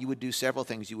vow, you would do several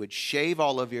things. You would shave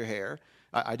all of your hair.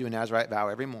 I do a Nazirite vow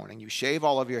every morning. You shave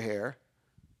all of your hair,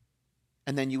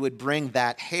 and then you would bring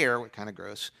that hair, kind of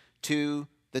gross, to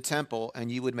the temple,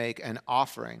 and you would make an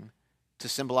offering to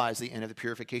symbolize the end of the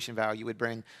purification vow. You would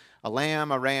bring a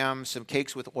lamb, a ram, some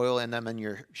cakes with oil in them, and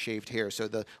your shaved hair. So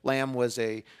the lamb was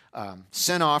a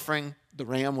sin offering. The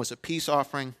ram was a peace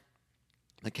offering.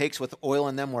 The cakes with oil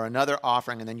in them were another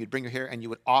offering, and then you'd bring your hair and you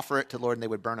would offer it to the Lord, and they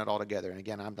would burn it all together. And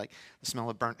again, I'm like, the smell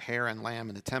of burnt hair and lamb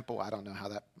in the temple, I don't know how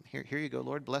that, here you go,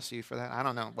 Lord, bless you for that. I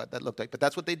don't know what that looked like, but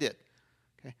that's what they did.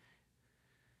 Okay.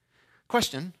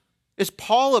 Question, is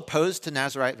Paul opposed to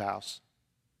Nazirite vows?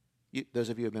 Those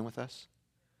of you who have been with us?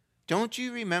 Don't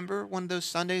you remember one of those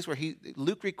Sundays where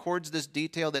Luke records this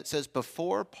detail that says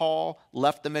before Paul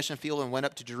left the mission field and went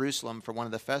up to Jerusalem for one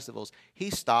of the festivals, he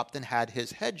stopped and had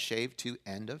his head shaved to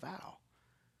end a vow.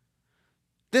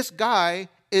 This guy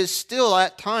is still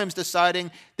at times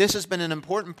deciding this has been an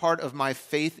important part of my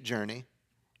faith journey,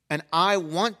 and I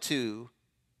want to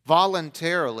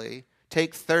voluntarily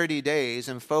take 30 days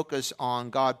and focus on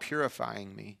God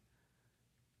purifying me.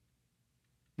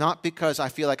 Not because I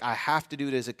feel like I have to do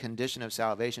it as a condition of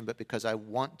salvation, but because I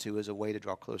want to as a way to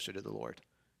draw closer to the Lord.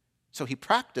 So he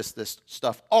practiced this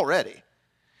stuff already.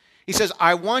 He says,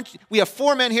 we have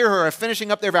 4 men here who are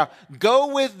finishing up their vow.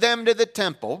 Go with them to the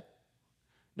temple.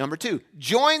 Number 2,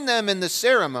 join them in the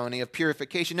ceremony of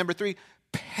purification. Number 3,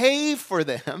 pay for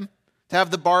them to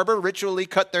have the barber ritually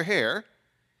cut their hair.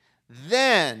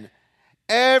 Then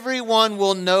everyone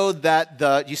will know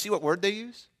that you see what word they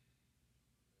use?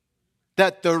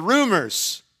 That the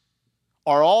rumors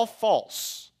are all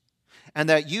false, and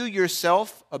that you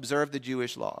yourself observe the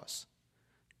Jewish laws.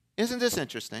 Isn't this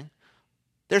interesting?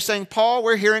 They're saying, Paul,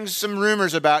 we're hearing some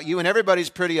rumors about you, and everybody's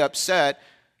pretty upset.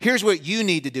 Here's what you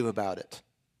need to do about it.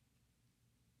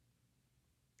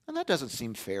 And that doesn't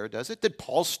seem fair, does it? Did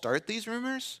Paul start these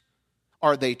rumors?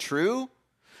 Are they true?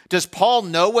 Does Paul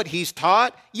know what he's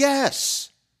taught? Yes.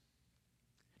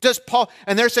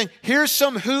 And they're saying, here's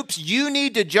some hoops you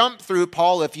need to jump through,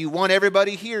 Paul, if you want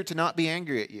everybody here to not be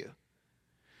angry at you.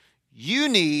 You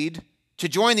need to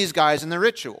join these guys in the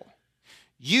ritual.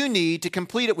 You need to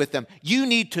complete it with them. You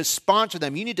need to sponsor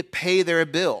them. You need to pay their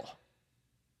bill.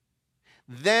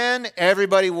 Then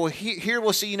everybody will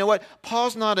see, you know what?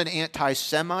 Paul's not an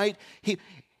anti-Semite.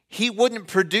 He wouldn't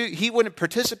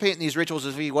participate in these rituals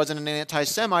if he wasn't an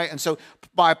anti-Semite. And so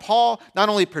by Paul not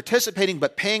only participating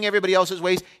but paying everybody else's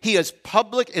ways, he is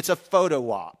public. It's a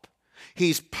photo op.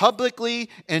 He's publicly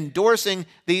endorsing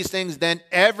these things. Then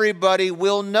everybody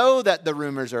will know that the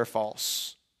rumors are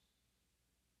false.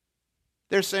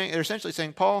 They're essentially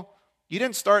saying, Paul, you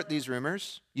didn't start these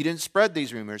rumors. You didn't spread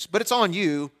these rumors. But it's on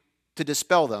you to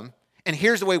dispel them. And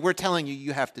here's the way we're telling you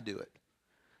you have to do it.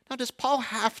 Now, does Paul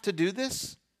have to do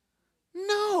this?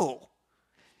 No.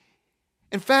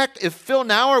 In fact, if Phil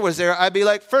Nauer was there, I'd be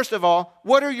like, first of all,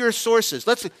 what are your sources?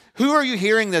 Who are you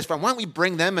hearing this from? Why don't we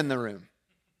bring them in the room?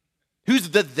 Who's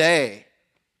the they?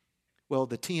 Well,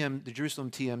 the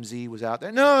Jerusalem TMZ was out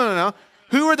there. No.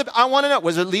 Who are I want to know.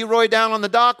 Was it Leroy down on the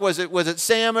dock? Was it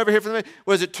Sam over here from the?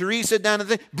 Was it Teresa down at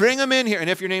the thing? Bring them in here. And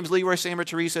if your name's Leroy, Sam, or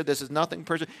Teresa, this is nothing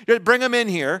personal. Just bring them in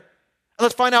here. And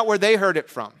let's find out where they heard it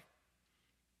from.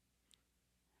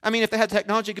 I mean, if they had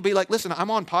technology, it could be like, listen,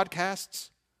 I'm on podcasts.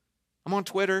 I'm on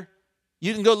Twitter.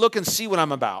 You can go look and see what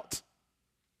I'm about.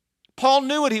 Paul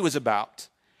knew what he was about.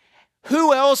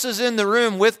 Who else is in the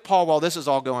room with Paul while this is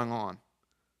all going on?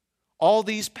 All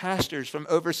these pastors from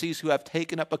overseas who have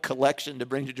taken up a collection to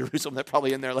bring to Jerusalem. They're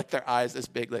probably in there like their eyes this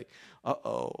big, like,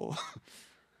 uh-oh.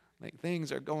 Like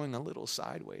things are going a little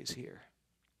sideways here.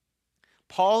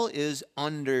 Paul is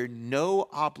under no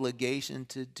obligation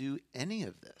to do any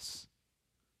of this.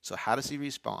 So how does he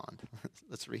respond?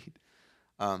 Let's read.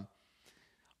 I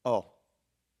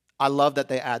love that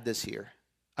they add this here.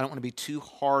 I don't want to be too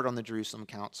hard on the Jerusalem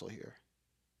council here.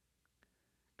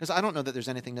 Because I don't know that there's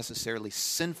anything necessarily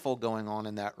sinful going on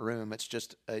in that room. It's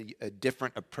just a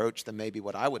different approach than maybe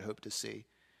what I would hope to see.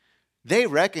 They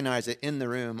recognize that in the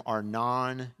room are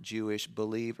non-Jewish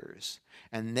believers.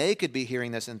 And they could be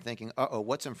hearing this and thinking,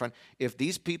 what's in front? If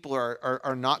these people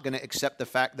are not going to accept the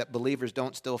fact that believers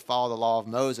don't still follow the law of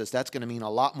Moses, that's going to mean a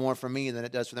lot more for me than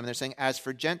it does for them. And they're saying, as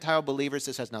for Gentile believers,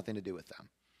 this has nothing to do with them.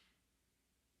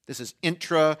 This is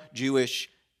intra-Jewish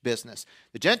business.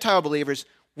 The Gentile believers,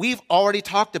 we've already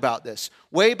talked about this.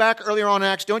 Way back earlier on in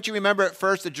Acts, don't you remember at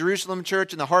first the Jerusalem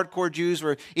church and the hardcore Jews,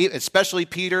 were, especially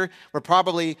Peter, were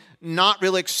probably not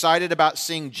really excited about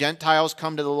seeing Gentiles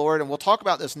come to the Lord. And we'll talk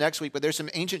about this next week, but there's some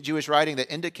ancient Jewish writing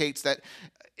that indicates that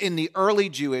in the early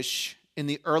Jewish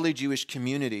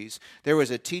communities, there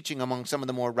was a teaching among some of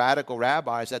the more radical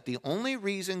rabbis that the only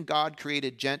reason God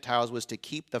created Gentiles was to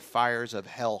keep the fires of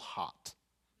hell hot.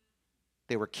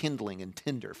 They were kindling and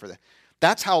tinder for that.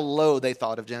 That's how low they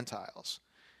thought of Gentiles.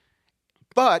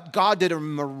 But God did a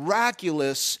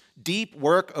miraculous, deep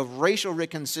work of racial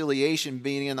reconciliation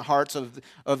being in the hearts of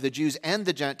the Jews and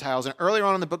the Gentiles. And earlier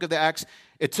on in the book of the Acts,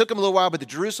 it took them a little while, but the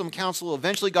Jerusalem council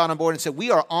eventually got on board and said, we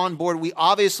are on board. We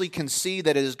obviously can see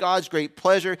that it is God's great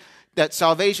pleasure that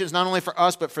salvation is not only for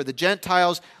us, but for the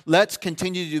Gentiles. Let's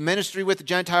continue to do ministry with the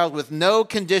Gentiles with no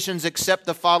conditions except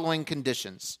the following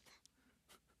conditions.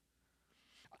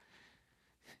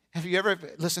 Have you ever,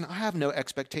 listen, I have no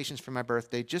expectations for my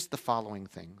birthday, just the following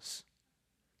things.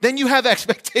 Then you have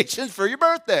expectations for your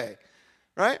birthday,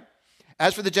 right?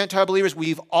 As for the Gentile believers,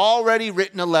 we've already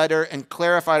written a letter and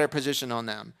clarified our position on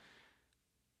them.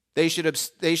 They should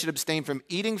abstain from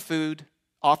eating food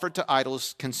offered to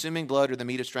idols, consuming blood or the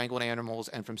meat of strangled animals,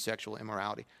 and from sexual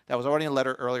immorality. That was already in a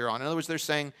letter earlier on. In other words, they're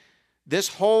saying, this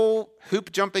whole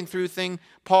hoop jumping through thing,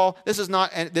 Paul, this is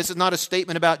not a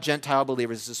statement about Gentile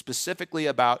believers. This is specifically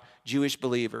about Jewish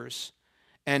believers.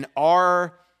 And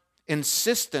our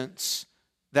insistence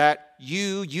that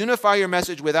you unify your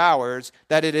message with ours,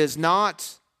 that it is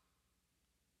not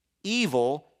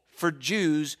evil for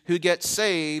Jews who get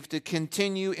saved to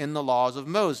continue in the laws of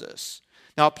Moses.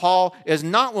 Now, Paul is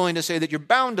not willing to say that you're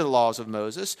bound to the laws of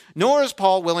Moses, nor is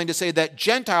Paul willing to say that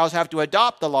Gentiles have to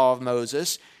adopt the law of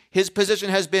Moses. His position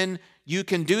has been you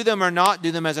can do them or not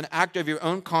do them as an act of your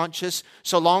own conscience,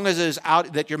 so long as it is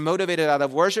out that you're motivated out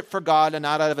of worship for God and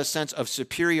not out of a sense of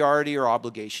superiority or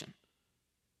obligation.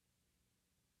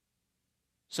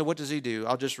 So what does he do?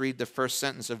 I'll just read the first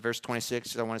sentence of verse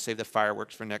 26. I want to save the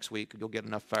fireworks for next week. You'll get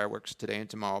enough fireworks today and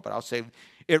tomorrow, but I'll save.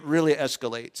 It really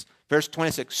escalates. Verse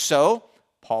 26. So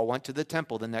Paul went to the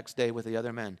temple the next day with the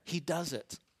other men. He does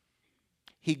it.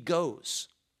 He goes.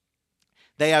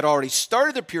 They had already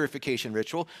started the purification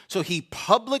ritual, so he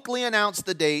publicly announced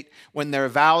the date when their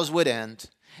vows would end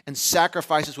and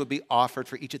sacrifices would be offered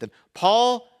for each of them.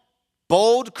 Paul,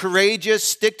 bold, courageous,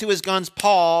 stick to his guns,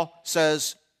 Paul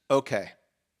says, okay,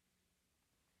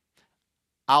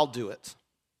 I'll do it.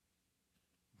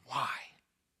 Why?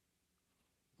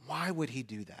 Why would he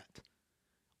do that?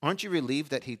 Aren't you relieved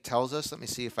that he tells us? Let me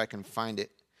see if I can find it.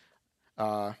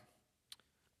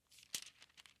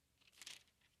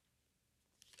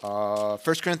 1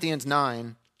 Corinthians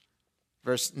 9,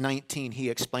 verse 19, he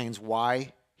explains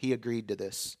why he agreed to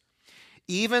this.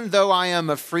 Even though I am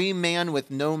a free man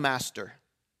with no master,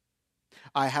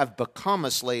 I have become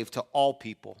a slave to all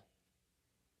people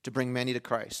to bring many to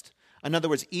Christ. In other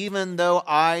words, even though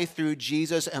I, through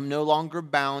Jesus, am no longer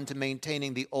bound to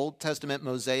maintaining the Old Testament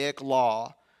Mosaic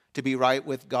law to be right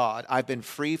with God, I've been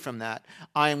free from that.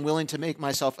 I am willing to make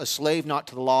myself a slave not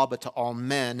to the law but to all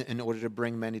men in order to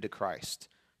bring many to Christ.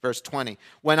 Verse 20,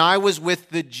 when I was with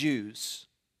the Jews,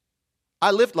 I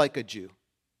lived like a Jew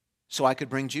so I could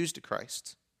bring Jews to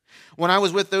Christ. When I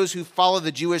was with those who follow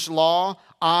the Jewish law,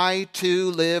 I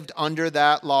too lived under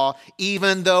that law.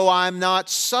 Even though I'm not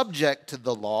subject to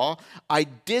the law, I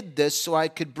did this so I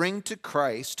could bring to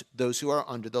Christ those who are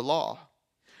under the law.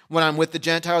 When I'm with the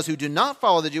Gentiles who do not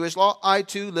follow the Jewish law, I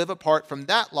too live apart from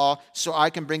that law so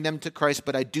I can bring them to Christ.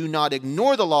 But I do not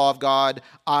ignore the law of God.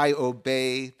 I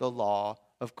obey the law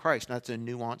of Christ. Now, that's a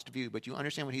nuanced view, but you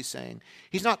understand what he's saying.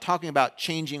 He's not talking about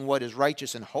changing what is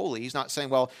righteous and holy. He's not saying,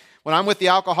 well, when I'm with the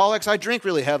alcoholics, I drink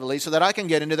really heavily so that I can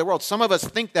get into the world. Some of us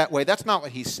think that way. That's not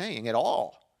what he's saying at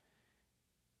all.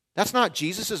 That's not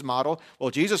Jesus' model. Well,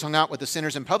 Jesus hung out with the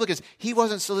sinners and publicans. He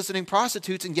wasn't soliciting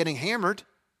prostitutes and getting hammered.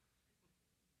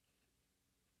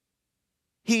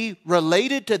 He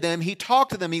related to them, he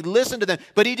talked to them, he listened to them,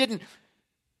 but he didn't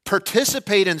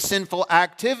participate in sinful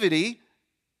activity.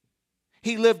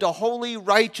 He lived a holy,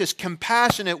 righteous,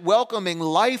 compassionate, welcoming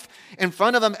life in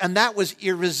front of them, and that was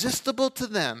irresistible to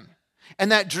them.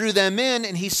 And that drew them in,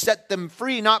 and he set them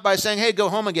free, not by saying, hey, go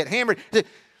home and get hammered.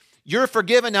 You're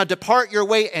forgiven, now depart your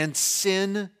way and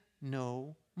sin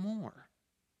no more.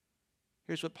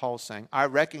 Here's what Paul's saying. I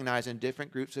recognize in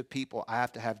different groups of people, I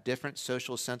have to have different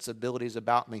social sensibilities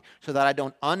about me so that I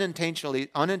don't unintentionally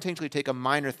take a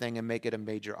minor thing and make it a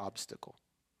major obstacle.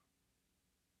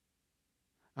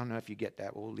 I don't know if you get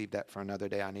that. We'll leave that for another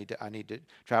day. I need to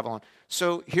travel on.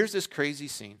 So here's this crazy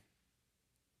scene.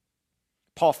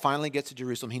 Paul finally gets to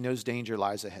Jerusalem. He knows danger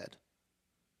lies ahead.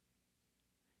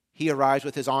 He arrives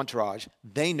with his entourage.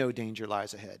 They know danger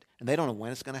lies ahead, and they don't know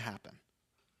when it's going to happen.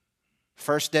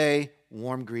 First day,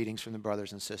 warm greetings from the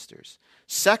brothers and sisters.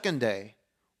 Second day,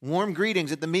 warm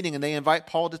greetings at the meeting, and they invite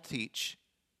Paul to teach,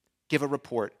 give a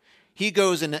report. He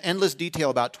goes into endless detail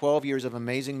about 12 years of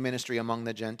amazing ministry among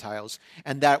the Gentiles,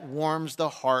 and that warms the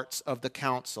hearts of the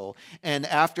council. And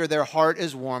after their heart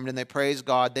is warmed and they praise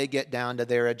God, they get down to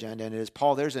their agenda. And it is,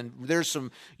 Paul,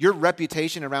 your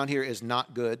reputation around here is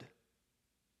not good.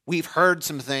 We've heard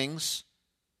some things,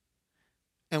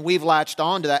 and we've latched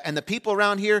on to that. And the people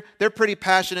around here, they're pretty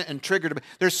passionate and triggered.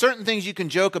 There's certain things you can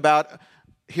joke about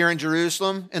here in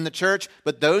Jerusalem in the church,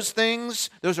 but those things,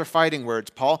 those are fighting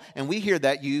words, Paul. And we hear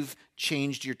that you've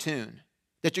changed your tune,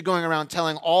 that you're going around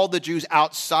telling all the Jews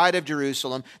outside of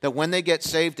Jerusalem that when they get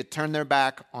saved, to turn their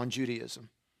back on Judaism,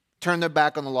 turn their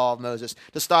back on the law of Moses,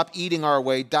 to stop eating our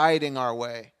way, dieting our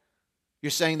way. You're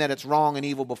saying that it's wrong and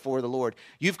evil before the Lord.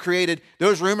 You've created,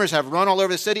 those rumors have run all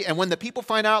over the city, and when the people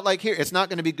find out, like here, it's not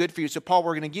going to be good for you. So Paul,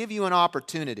 we're going to give you an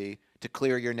opportunity to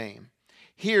clear your name.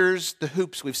 Here's the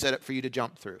hoops we've set up for you to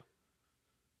jump through.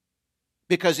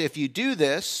 Because if you do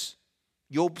this,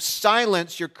 you'll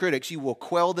silence your critics. You will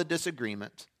quell the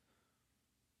disagreement.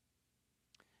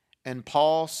 And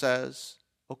Paul says,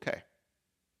 okay,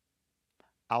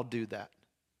 I'll do that.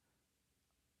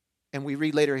 And we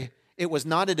read later, it was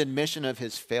not an admission of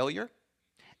his failure.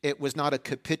 It was not a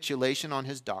capitulation on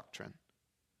his doctrine.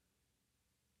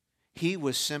 He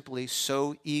was simply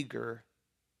so eager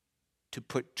to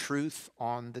put truth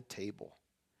on the table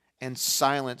and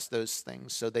silence those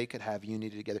things so they could have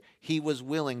unity together. He was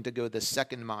willing to go the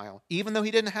second mile, even though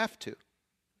he didn't have to.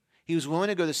 He was willing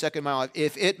to go the second mile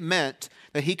if it meant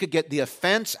that he could get the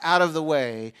offense out of the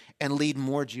way and lead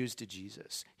more Jews to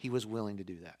Jesus. He was willing to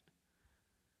do that.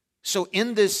 So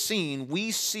in this scene,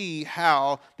 we see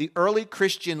how the early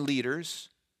Christian leaders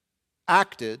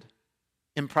acted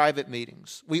in private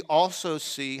meetings. We also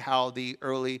see how the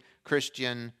early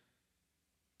Christian,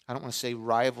 I don't want to say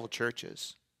rival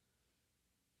churches,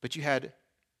 but you had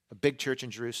a big church in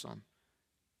Jerusalem,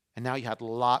 and now you had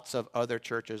lots of other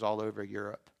churches all over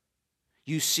Europe.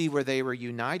 You see where they were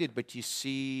united, but you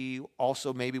see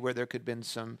also maybe where there could have been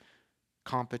some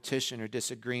competition or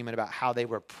disagreement about how they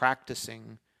were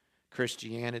practicing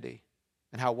Christianity,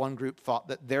 and how one group thought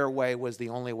that their way was the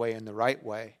only way and the right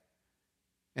way,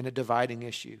 and a dividing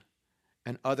issue,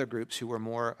 and other groups who were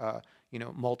more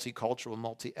multicultural,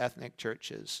 multi-ethnic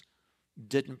churches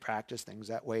didn't practice things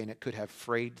that way, and it could have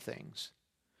frayed things.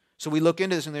 So we look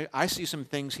into this, and I see some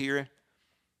things here.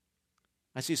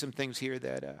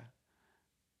 That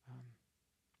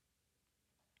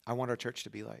I want our church to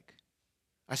be like.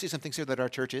 I see some things here that our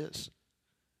church is,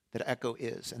 that Echo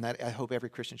is, and that I hope every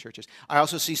Christian church is. I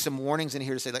also see some warnings in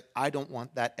here to say, like, I don't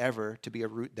want that ever to be a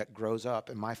root that grows up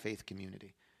in my faith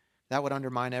community. That would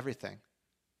undermine everything.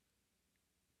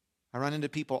 I run into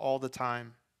people all the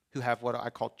time who have what I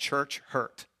call church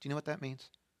hurt. Do you know what that means?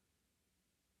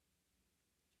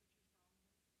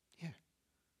 Yeah.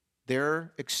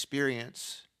 Their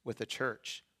experience with a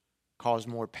church caused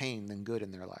more pain than good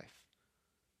in their life.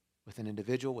 With an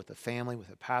individual, with a family,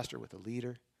 with a pastor, with a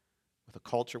leader, with a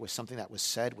culture, with something that was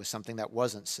said, with something that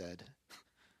wasn't said,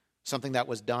 something that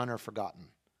was done or forgotten,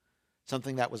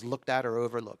 something that was looked at or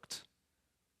overlooked.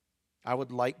 I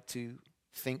would like to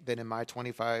think that in my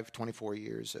 25, 24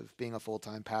 years of being a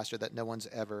full-time pastor that no one's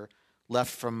ever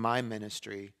left from my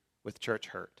ministry with church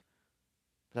hurt.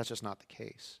 But that's just not the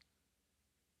case.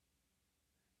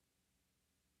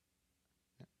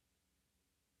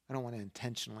 I don't want to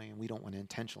intentionally, and we don't want to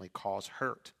intentionally cause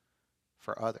hurt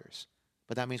for others.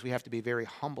 But that means we have to be very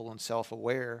humble and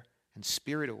self-aware and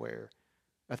spirit-aware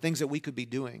of things that we could be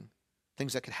doing,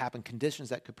 things that could happen, conditions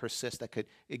that could persist, that could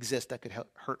exist, that could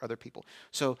hurt other people.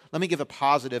 So let me give a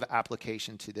positive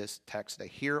application to this text today.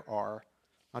 Here are,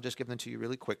 I'll just give them to you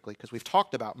really quickly because we've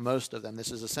talked about most of them.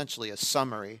 This is essentially a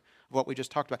summary of what we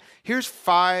just talked about. Here's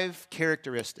 5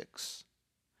 characteristics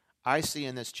I see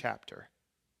in this chapter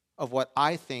of what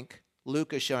I think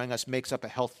Luke is showing us makes up a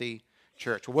healthy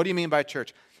church. Well, what do you mean by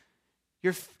church?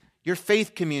 Your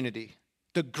faith community,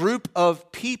 the group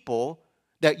of people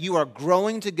that you are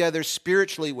growing together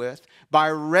spiritually with by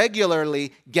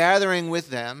regularly gathering with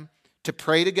them to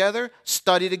pray together,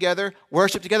 study together,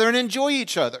 worship together, and enjoy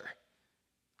each other.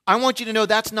 I want you to know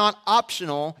that's not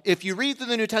optional. If you read through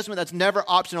the New Testament, that's never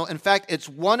optional. In fact, it's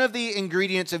one of the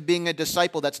ingredients of being a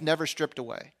disciple that's never stripped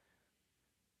away.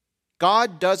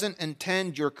 God doesn't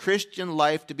intend your Christian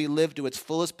life to be lived to its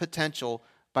fullest potential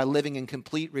by living in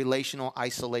complete relational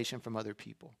isolation from other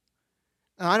people.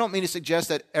 And I don't mean to suggest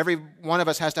that every one of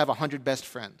us has to have 100 best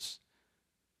friends.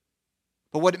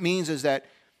 But what it means is that,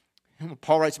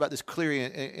 Paul writes about this clearly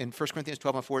in 1 Corinthians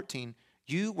 12 and 14,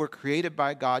 you were created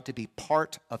by God to be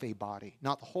part of a body.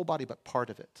 Not the whole body, but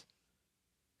part of it.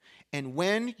 And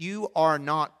when you are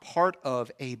not part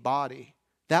of a body,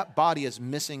 that body is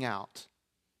missing out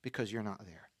because you're not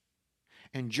there.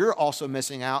 And you're also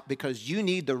missing out because you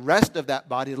need the rest of that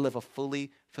body to live a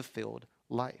fully fulfilled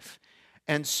life.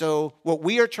 And so what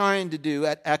we are trying to do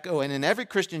at Echo, and in every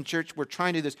Christian church, we're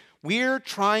trying to do this. We're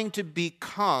trying to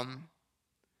become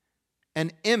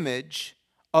an image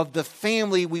of the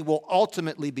family we will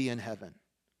ultimately be in heaven.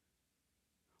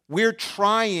 We're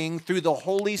trying through the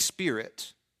Holy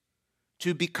Spirit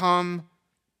to become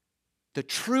the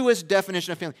truest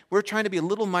definition of family. We're trying to be a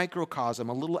little microcosm,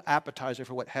 a little appetizer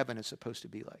for what heaven is supposed to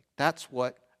be like. That's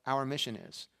what our mission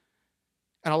is.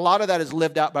 And a lot of that is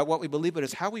lived out by what we believe, but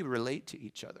it's how we relate to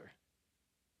each other.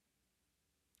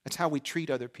 It's how we treat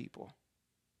other people.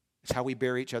 It's how we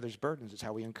bear each other's burdens. It's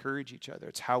how we encourage each other.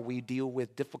 It's how we deal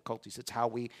with difficulties. It's how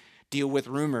we deal with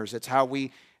rumors. It's how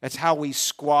we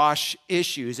squash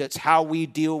issues. It's how we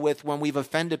deal with when we've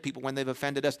offended people, when they've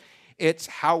offended us. It's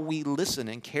how we listen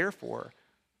and care for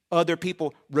other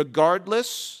people,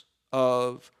 regardless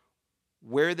of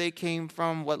where they came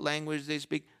from, what language they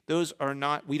speak. Those are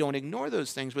not, we don't ignore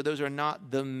those things, but those are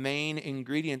not the main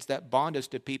ingredients that bond us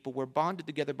to people. We're bonded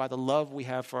together by the love we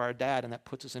have for our dad, and that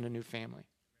puts us in a new family.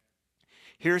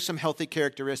 Here are some healthy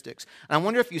characteristics. And I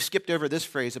wonder if you skipped over this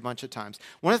phrase a bunch of times.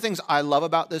 One of the things I love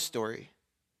about this story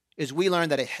is we learn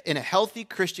that in a healthy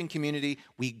Christian community,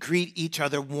 we greet each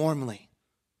other warmly.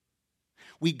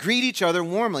 We greet each other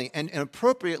warmly. And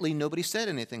appropriately, nobody said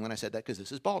anything when I said that because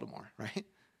this is Baltimore, right?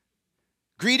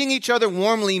 Greeting each other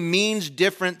warmly means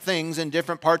different things in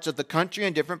different parts of the country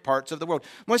and different parts of the world.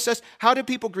 Moise says, how do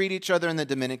people greet each other in the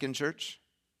Dominican church?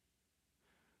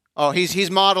 Oh, he's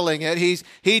modeling it.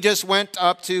 He just went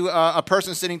up to a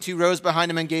person sitting 2 rows behind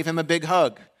him and gave him a big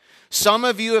hug. Some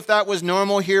of you, if that was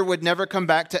normal here, would never come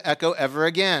back to Echo ever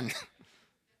again.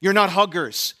 You're not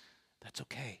huggers. That's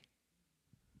okay.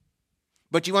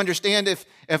 But you understand if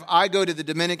I go to the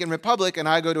Dominican Republic and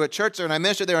I go to a church there and I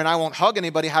minister there and I won't hug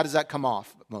anybody, how does that come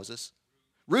off, Moses?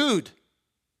 Rude.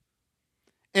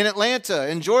 In Atlanta,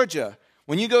 in Georgia,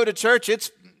 when you go to church,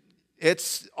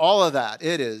 it's all of that.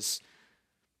 It is.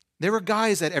 There were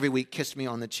guys that every week kissed me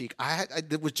on the cheek.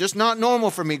 It was just not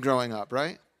normal for me growing up,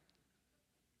 right?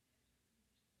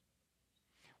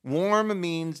 Warm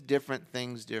means different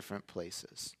things, different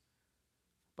places.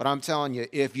 But I'm telling you,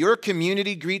 if your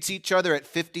community greets each other at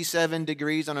 57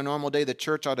 degrees on a normal day, the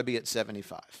church ought to be at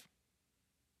 75.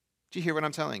 Do you hear what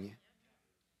I'm telling you?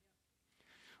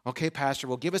 Okay, Pastor,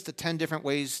 well, give us the 10 different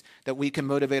ways that we can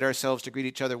motivate ourselves to greet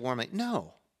each other warmly.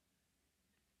 No.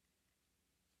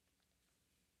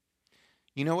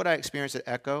 You know what I experienced at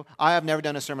Echo? I have never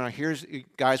done a sermon on, here's,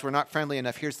 guys, we're not friendly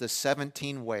enough. Here's the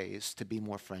 17 ways to be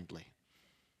more friendly.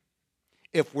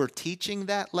 If we're teaching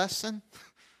that lesson,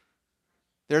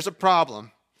 there's a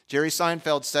problem. Jerry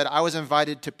Seinfeld said, I was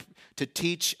invited to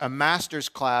teach a master's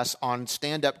class on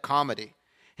stand-up comedy.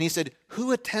 And he said,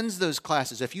 who attends those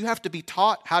classes? If you have to be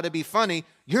taught how to be funny,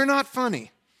 you're not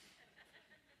funny.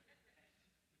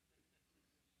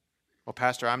 Well,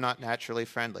 Pastor, I'm not naturally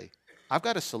friendly. I've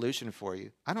got a solution for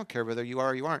you. I don't care whether you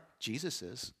are or you aren't. Jesus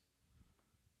is.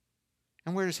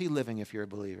 And where is he living if you're a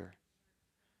believer?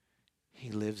 He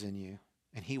lives in you,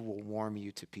 and he will warm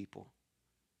you to people.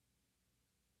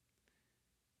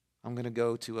 I'm going to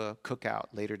go to a cookout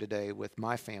later today with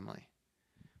my family.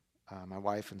 My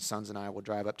wife and sons and I will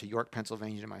drive up to York,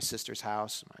 Pennsylvania to my sister's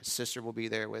house. My sister will be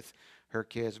there with her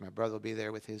kids. My brother will be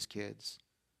there with his kids.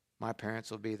 My parents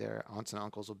will be there. Aunts and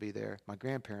uncles will be there. My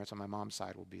grandparents on my mom's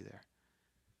side will be there.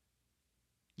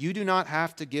 You do not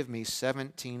have to give me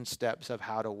 17 steps of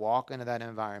how to walk into that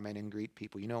environment and greet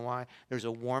people. You know why? There's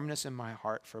a warmness in my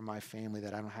heart for my family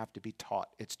that I don't have to be taught.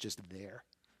 It's just there.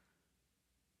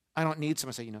 I don't need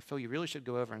someone to say, Phil, you really should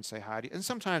go over and say hi to you. And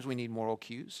sometimes we need moral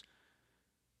cues.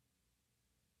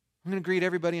 I'm going to greet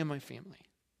everybody in my family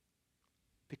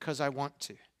because I want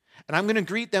to. And I'm going to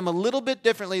greet them a little bit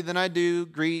differently than I do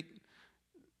greet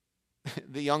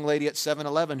the young lady at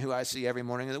 7-Eleven who I see every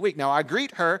morning of the week. Now, I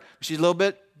greet her. She's a little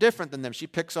bit different than them. She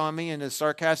picks on me and is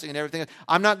sarcastic and everything.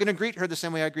 I'm not going to greet her the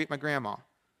same way I greet my grandma.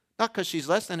 Not because she's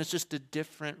less than. It's just a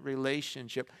different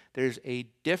relationship. There's a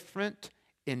different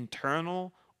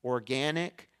internal,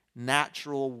 organic,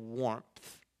 natural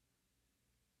warmth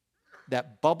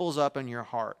that bubbles up in your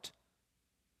heart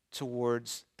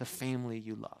towards the family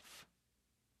you love.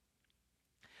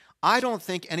 I don't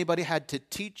think anybody had to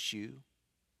teach you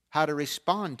how to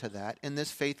respond to that in this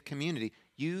faith community.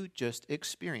 You just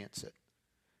experience it.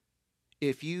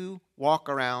 If you walk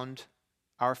around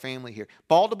our family here,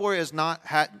 Baltimore is not,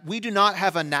 we do not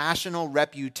have a national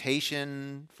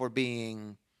reputation for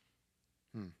being,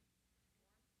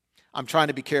 I'm trying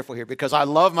to be careful here because I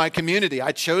love my community.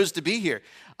 I chose to be here.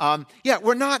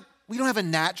 We don't have a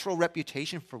natural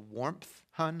reputation for warmth,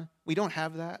 hun. We don't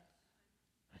have that.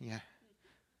 Yeah.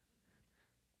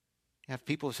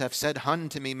 People have said hun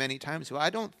to me many times who I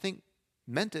don't think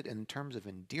meant it in terms of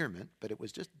endearment, but it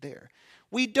was just there.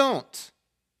 We don't.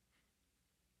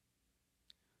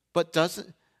 But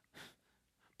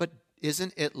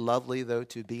isn't it lovely, though,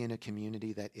 to be in a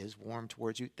community that is warm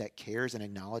towards you, that cares and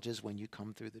acknowledges when you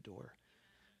come through the door?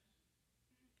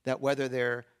 That whether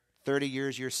they're 30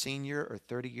 years your senior or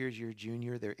 30 years your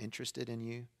junior, they're interested in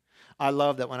you. I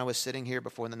love that when I was sitting here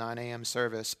before the 9 a.m.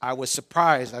 service, I was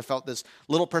surprised. I felt this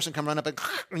little person come run up and,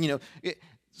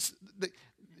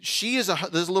 she is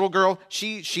this little girl.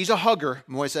 She's a hugger,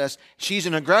 Moises. She's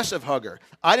an aggressive hugger.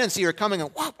 I didn't see her coming and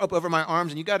whoop up over my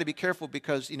arms. And you got to be careful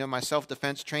because, my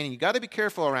self-defense training, you got to be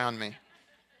careful around me.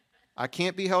 I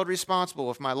can't be held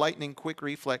responsible if my lightning quick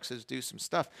reflexes do some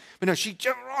stuff. But no, she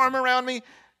jumped her arm around me.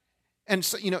 And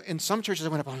so, in some churches I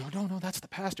went up, oh, no, that's the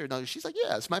pastor. No, she's like,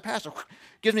 yeah, it's my pastor.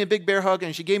 Gives me a big bear hug,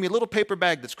 and she gave me a little paper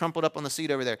bag that's crumpled up on the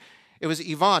seat over there. It was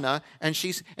Ivana, and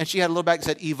she had a little bag that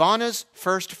said, Ivana's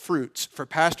first fruits for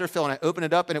Pastor Phil. And I opened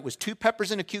it up, and it was 2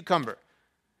 peppers and a cucumber.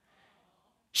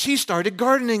 She started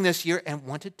gardening this year and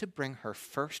wanted to bring her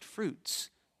first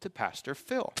fruits to Pastor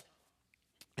Phil.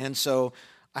 And so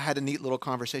I had a neat little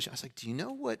conversation. I was like, do you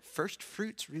know what first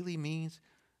fruits really means?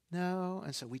 No.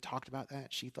 And so we talked about that.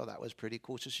 She thought that was pretty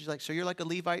cool. So she's like, so you're like a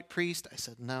Levite priest? I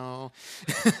said, no.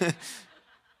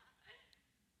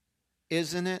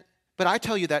 Isn't it? But I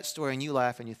tell you that story and you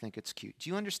laugh and you think it's cute. Do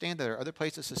you understand that there are other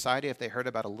places in society, if they heard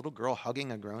about a little girl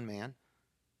hugging a grown man,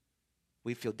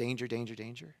 we feel danger, danger,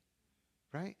 danger,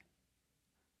 right?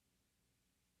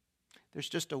 There's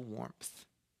just a warmth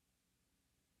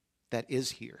that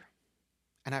is here.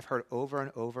 And I've heard over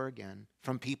and over again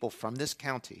from people from this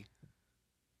county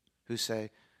who say,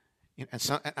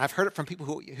 and I've heard it from people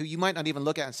who you might not even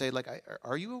look at and say, like,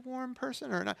 are you a warm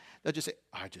person or not? They'll just say,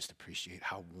 I just appreciate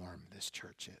how warm this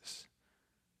church is,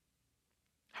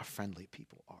 how friendly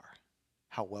people are,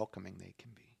 how welcoming they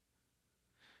can be.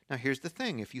 Now, here's the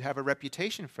thing. If you have a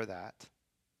reputation for that,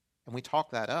 and we talk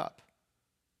that up,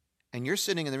 and you're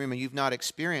sitting in the room and you've not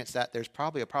experienced that, there's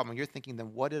probably a problem. You're thinking,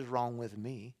 then what is wrong with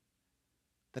me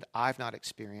that I've not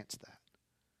experienced that?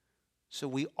 So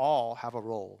we all have a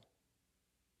role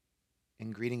in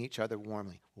greeting each other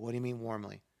warmly. What do you mean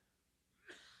warmly?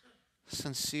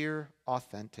 Sincere,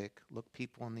 authentic, look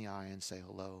people in the eye and say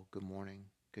hello, good morning,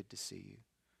 good to see you.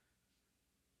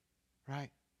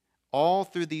 Right? All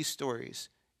through these stories,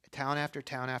 town after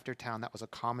town after town, that was a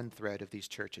common thread of these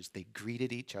churches. They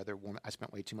greeted each other warmly. I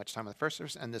spent way too much time on the first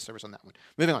service and this service on that one.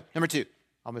 Moving on. Number 2.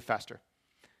 I'll move faster.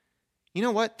 You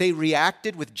know what? They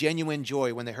reacted with genuine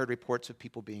joy when they heard reports of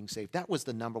people being saved. That was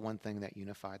the number one thing that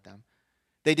unified them.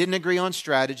 They didn't agree on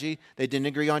strategy. They didn't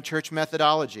agree on church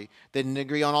methodology. They didn't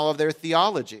agree on all of their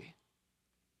theology.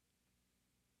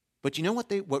 But you know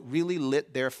what really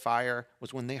lit their fire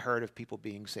was when they heard of people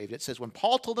being saved. It says when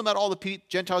Paul told them about all the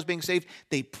Gentiles being saved,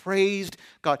 they praised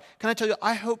God. Can I tell you,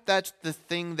 I hope that's the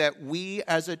thing that we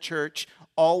as a church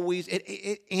always,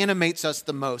 it animates us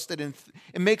the most. It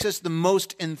makes us the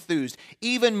most enthused.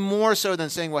 Even more so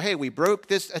than saying, well, hey, we broke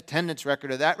this attendance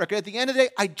record or that record. At the end of the day,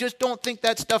 I just don't think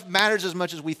that stuff matters as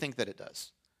much as we think that it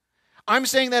does. I'm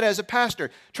saying that as a pastor.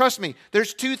 Trust me,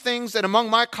 there's two things that among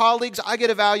my colleagues I get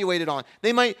evaluated on.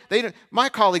 My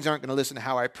colleagues aren't going to listen to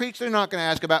how I preach. They're not going to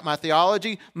ask about my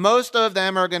theology. Most of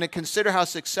them are going to consider how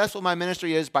successful my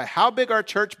ministry is by how big our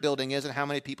church building is and how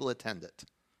many people attend it.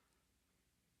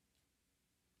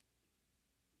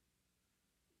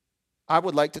 I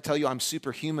would like to tell you I'm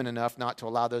superhuman enough not to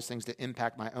allow those things to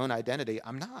impact my own identity.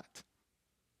 I'm not.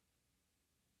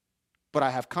 But I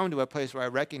have come to a place where I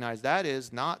recognize that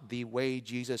is not the way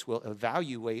Jesus will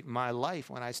evaluate my life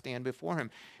when I stand before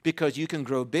him. Because you can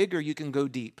grow big or you can go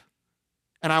deep.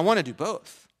 And I want to do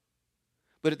both.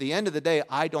 But at the end of the day,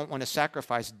 I don't want to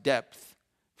sacrifice depth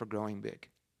for growing big.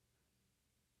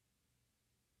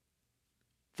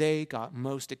 They got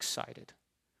most excited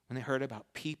when they heard about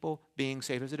people being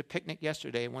saved. I was at a picnic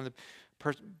yesterday. One of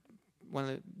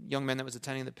the young men that was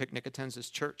attending the picnic attends this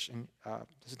church, and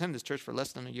has attended this church for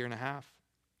less than a year and a half.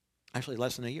 Actually,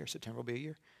 less than a year. September will be a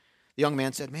year. The young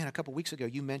man said, man, a couple weeks ago,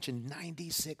 you mentioned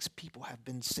 96 people have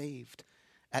been saved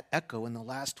at Echo in the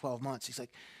last 12 months. He's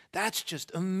like, that's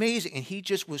just amazing. And he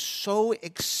just was so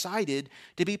excited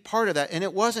to be part of that. And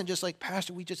it wasn't just like,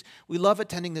 Pastor, we love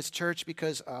attending this church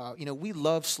because, we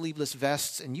love sleeveless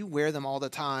vests and you wear them all the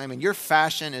time. And your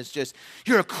fashion is just,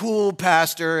 you're a cool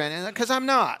pastor. And because I'm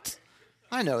not.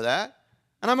 I know that.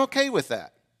 And I'm okay with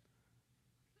that.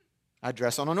 I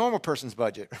dress on a normal person's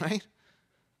budget, right?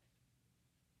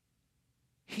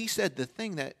 He said the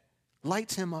thing that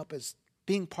lights him up is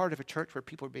being part of a church where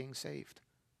people are being saved.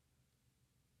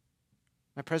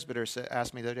 My presbyter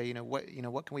asked me the other day,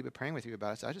 what can we be praying with you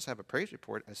about? I said, I just have a praise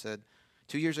report. I said,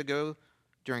 2 years ago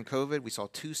during COVID, we saw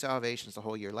 2 salvations the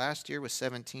whole year. Last year was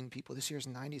 17 people. This year's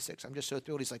 96. I'm just so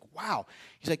thrilled. He's like, wow.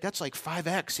 He's like, that's like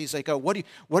 5X. He's like, oh, what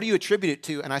do you attribute it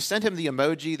to? And I sent him the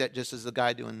emoji that just is the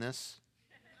guy doing this.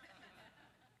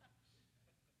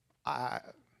 I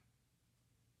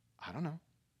don't know.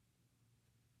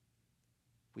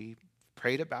 We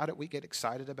prayed about it. We get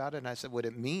excited about it. And I said, what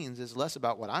it means is less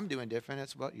about what I'm doing different.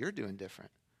 It's what you're doing different.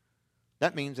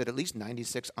 That means that at least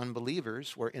 96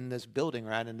 unbelievers were in this building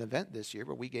or at an event this year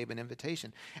where we gave an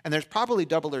invitation. And there's probably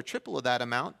double or triple of that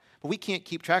amount, but we can't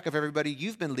keep track of everybody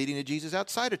you've been leading to Jesus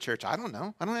outside of church. I don't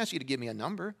know. I don't ask you to give me a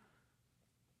number.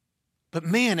 But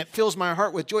man, it fills my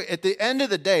heart with joy. At the end of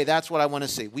the day, that's what I want to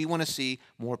see. We want to see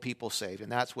more people saved.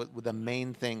 And that's what the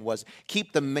main thing was.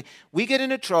 We get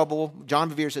into trouble,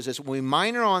 John Bevere says this, when we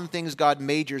minor on things God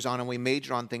majors on, and we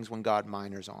major on things when God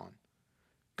minors on.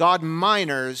 God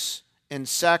minors in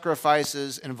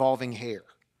sacrifices involving hair.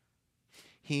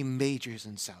 He majors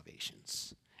in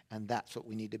salvations. And that's what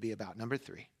we need to be about. Number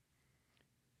 3.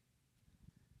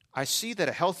 I see that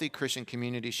a healthy Christian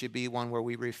community should be one where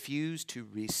we refuse to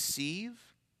receive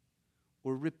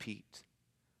or repeat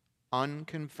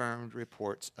unconfirmed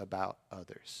reports about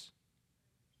others.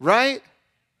 Right?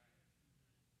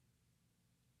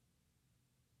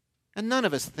 And none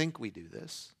of us think we do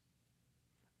this.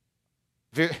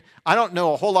 I don't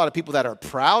know a whole lot of people that are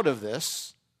proud of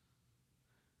this.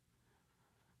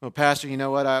 Well, Pastor, you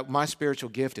know what? My spiritual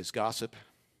gift is gossip.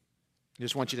 I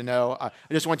just want you to know,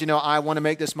 I want to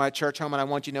make this my church home, and I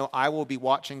want you to know I will be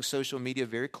watching social media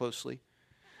very closely,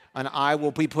 and I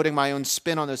will be putting my own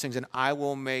spin on those things, and I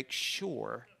will make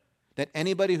sure that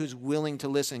anybody who's willing to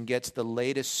listen gets the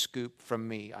latest scoop from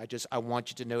me. I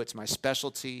want you to know it's my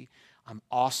specialty. I'm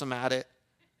awesome at it.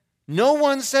 No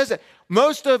one says it.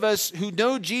 Most of us who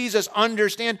know Jesus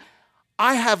understand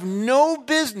I have no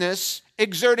business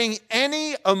exerting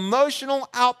any emotional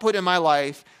output in my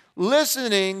life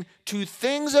listening to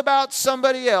things about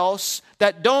somebody else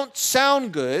that don't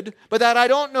sound good, but that I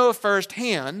don't know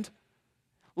firsthand,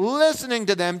 listening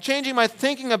to them, changing my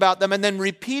thinking about them, and then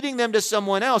repeating them to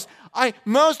someone else.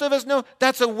 Most of us know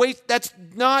that's a waste. That's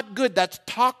not good. That's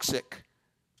toxic.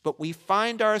 But we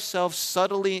find ourselves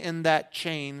subtly in that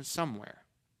chain somewhere.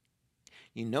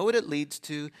 You know what it leads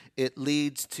to? It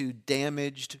leads to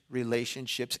damaged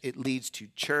relationships. It leads to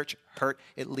church hurt.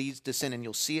 It leads to sin. And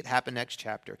you'll see it happen next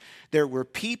chapter. There were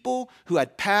people who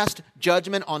had passed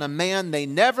judgment on a man they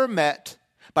never met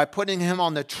by putting him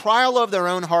on the trial of their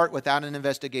own heart without an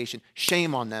investigation.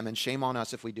 Shame on them and shame on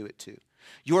us if we do it too.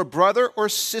 Your brother or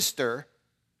sister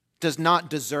does not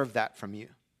deserve that from you.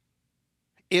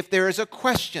 If there is a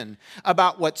question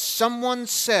about what someone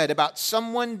said, about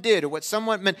someone did, or what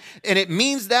someone meant, and it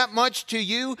means that much to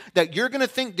you that you're going to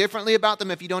think differently about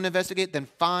them if you don't investigate, then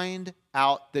find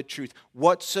out the truth.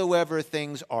 Whatsoever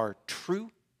things are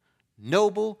true,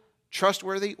 noble,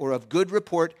 trustworthy, or of good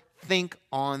report, think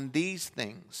on these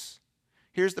things.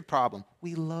 Here's the problem.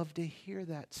 We love to hear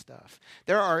that stuff.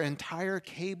 There are entire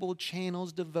cable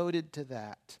channels devoted to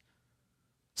that.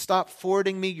 Stop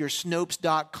forwarding me your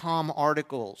Snopes.com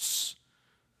articles.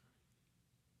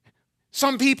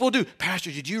 Some people do.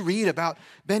 Pastor, did you read about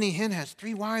Benny Hinn has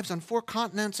 3 wives on 4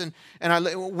 continents?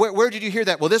 Where did you hear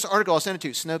that? Well, this article I'll send it to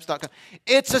you, Snopes.com.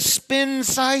 It's a spin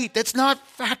site. That's not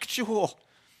factual.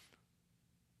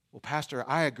 Well, Pastor,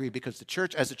 I agree, because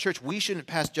as a church, we shouldn't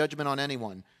pass judgment on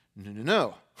anyone.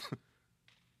 No. The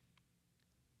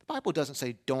Bible doesn't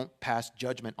say don't pass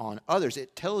judgment on others.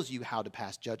 It tells you how to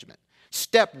pass judgment.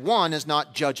 Step 1 is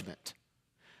not judgment.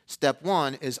 Step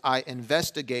 1 is I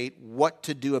investigate what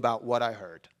to do about what I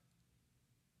heard.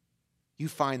 You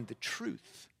find the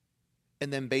truth,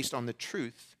 and then based on the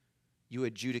truth, you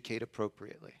adjudicate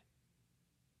appropriately.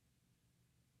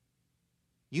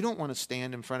 You don't want to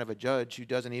stand in front of a judge who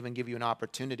doesn't even give you an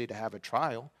opportunity to have a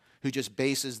trial, who just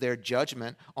bases their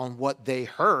judgment on what they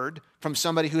heard from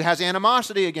somebody who has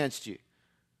animosity against you.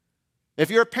 If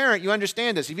you're a parent, you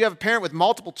understand this. If you have a parent with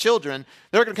multiple children,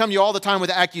 they're going to come to you all the time with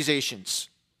accusations.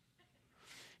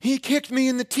 He kicked me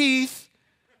in the teeth.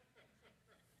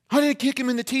 I didn't kick him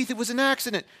in the teeth. It was an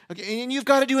accident. Okay, and you've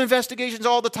got to do investigations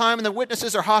all the time, and the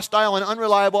witnesses are hostile and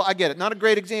unreliable. I get it. Not a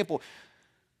great example.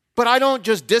 But I don't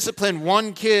just discipline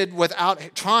one kid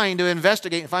without trying to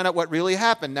investigate and find out what really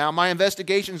happened. Now, my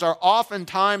investigations are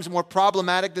oftentimes more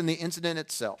problematic than the incident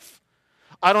itself.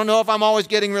 I don't know if I'm always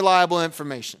getting reliable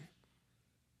information.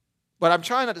 But I'm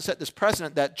trying not to set this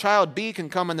precedent that child B can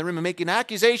come in the room and make an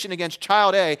accusation against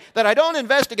child A that I don't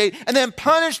investigate and then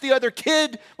punish the other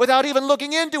kid without even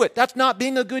looking into it. That's not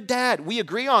being a good dad. We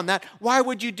agree on that. Why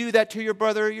would you do that to your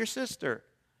brother or your sister?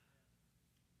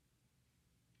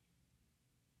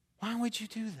 Why would you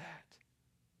do that?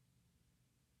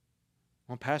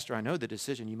 Well, Pastor, I know the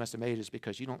decision you must have made is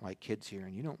because you don't like kids here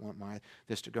and you don't want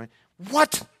this to go.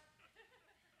 What?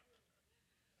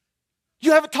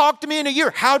 You haven't talked to me in a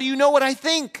year. How do you know what I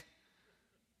think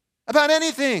about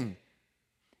anything?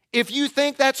 If you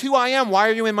think that's who I am, why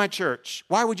are you in my church?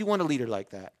 Why would you want a leader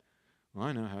like that? Well,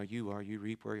 I know how you are. You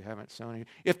reap where you haven't sown.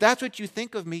 If that's what you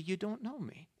think of me, you don't know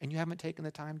me, and you haven't taken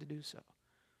the time to do so.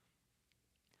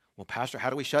 Well, Pastor, how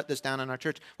do we shut this down in our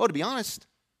church? Well, to be honest,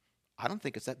 I don't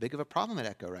think it's that big of a problem at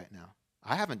Echo right now.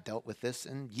 I haven't dealt with this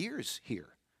in years here.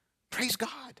 Praise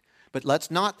God. But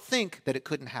let's not think that it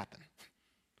couldn't happen.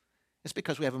 It's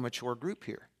because we have a mature group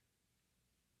here.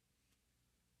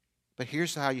 But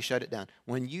here's how you shut it down.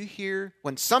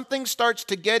 When something starts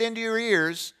to get into your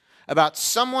ears about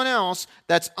someone else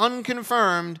that's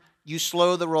unconfirmed, you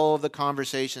slow the roll of the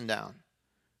conversation down.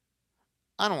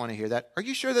 I don't want to hear that. Are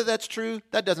you sure that that's true?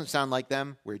 That doesn't sound like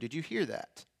them. Where did you hear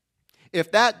that?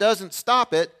 If that doesn't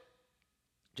stop it,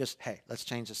 just, hey, let's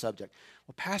change the subject.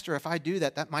 Well, Pastor, if I do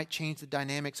that, that might change the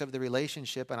dynamics of the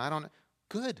relationship, and I don't.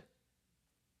 Good.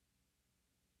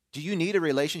 Do you need a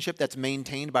relationship that's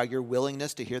maintained by your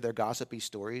willingness to hear their gossipy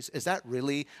stories? Is that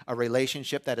really a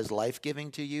relationship that is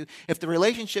life-giving to you? If the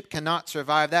relationship cannot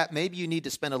survive that, maybe you need to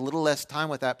spend a little less time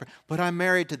with that person. But I'm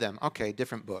married to them. Okay,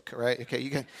 different book, right? Okay, you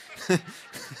can.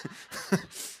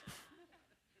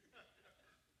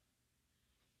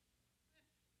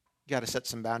 You got to set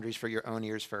some boundaries for your own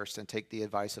ears first and take the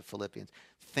advice of Philippians.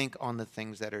 Think on the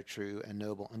things that are true and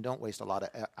noble, and don't waste a lot of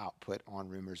output on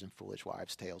rumors and foolish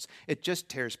wives' tales. It just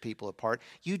tears people apart.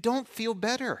 You don't feel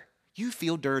better. You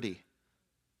feel dirty.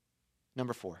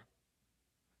 Number 4,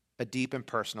 a deep and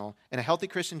personal. In a healthy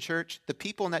Christian church, the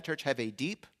people in that church have a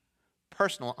deep,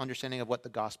 personal understanding of what the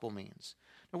gospel means.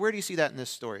 Now, where do you see that in this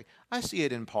story? I see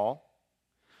it in Paul.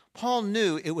 Paul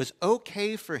knew it was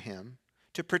okay for him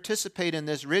to participate in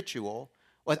this ritual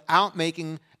without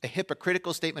making a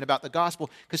hypocritical statement about the gospel,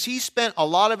 because he spent a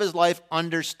lot of his life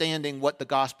understanding what the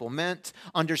gospel meant,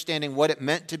 understanding what it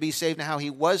meant to be saved and how he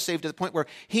was saved, to the point where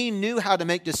he knew how to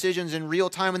make decisions in real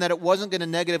time and that it wasn't going to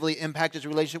negatively impact his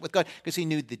relationship with God, because he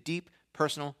knew the deep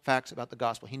personal facts about the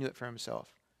gospel. He knew it for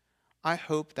himself. I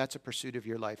hope that's a pursuit of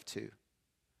your life too.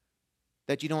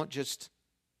 That you're not just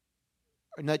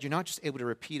able to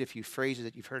repeat a few phrases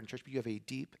that you've heard in church, but you have a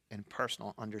deep and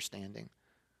personal understanding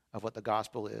of what the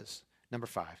gospel is. Number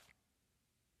 5,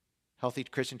 healthy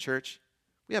Christian church,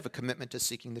 we have a commitment to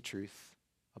seeking the truth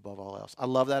above all else. I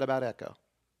love that about Echo.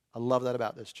 I love that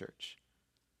about this church.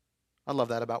 I love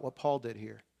that about what Paul did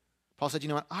here. Paul said, you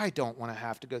know what, I don't want to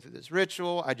have to go through this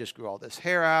ritual. I just grew all this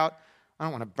hair out. I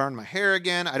don't want to burn my hair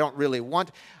again. I don't really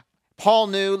want. Paul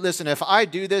knew, listen, if I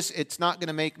do this, it's not going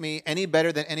to make me any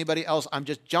better than anybody else. I'm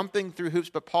just jumping through hoops.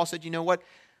 But Paul said, you know what?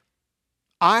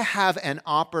 I have an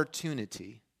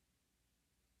opportunity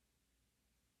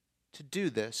to do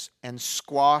this and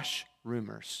squash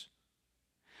rumors.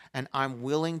 And I'm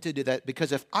willing to do that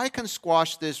because if I can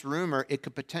squash this rumor, it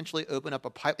could potentially open up a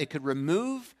pipe. It could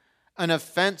remove an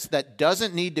offense that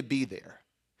doesn't need to be there.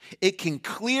 It can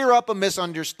clear up a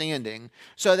misunderstanding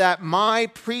so that my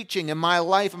preaching and my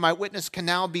life and my witness can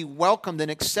now be welcomed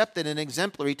and accepted and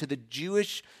exemplary to the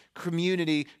Jewish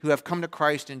community who have come to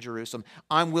Christ in Jerusalem.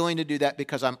 I'm willing to do that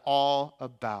because I'm all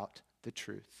about the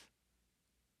truth.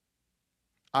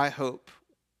 I hope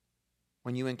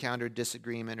when you encounter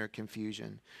disagreement or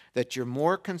confusion that you're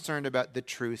more concerned about the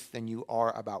truth than you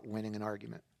are about winning an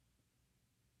argument.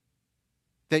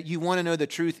 That you want to know the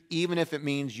truth even if it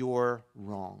means you're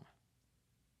wrong.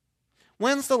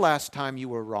 When's the last time you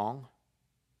were wrong?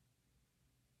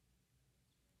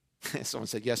 Someone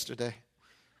said yesterday.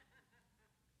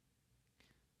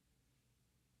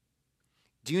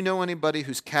 Do you know anybody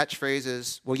whose catchphrase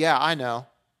is, well, yeah, I know?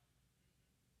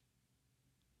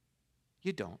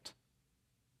 You don't.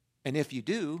 And if you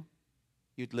do,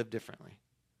 you'd live differently.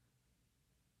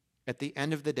 At the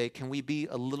end of the day, can we be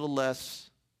a little less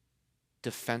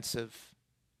defensive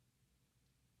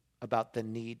about the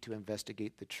need to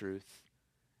investigate the truth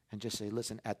and just say,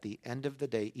 listen, at the end of the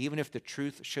day, even if the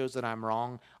truth shows that I'm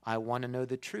wrong, I want to know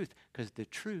the truth because the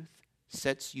truth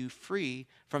sets you free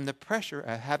from the pressure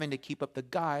of having to keep up the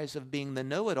guise of being the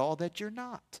know-it-all that you're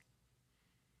not.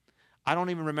 I don't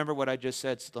even remember what I just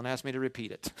said, so don't ask me to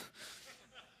repeat it.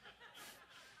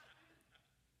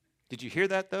 Did you hear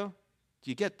that, though? Do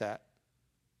you get that?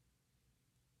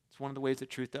 It's one of the ways that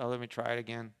truth, let me try it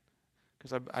again,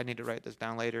 because I need to write this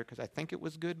down later, because I think it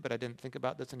was good, but I didn't think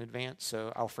about this in advance,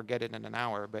 so I'll forget it in an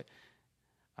hour. But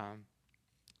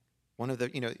one of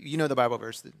the, you know the Bible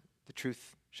verse, the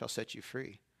truth shall set you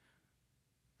free.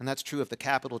 And that's true of the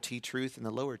capital T truth and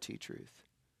the lower T truth.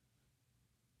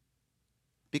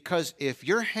 Because if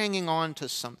you're hanging on to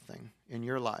something in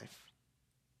your life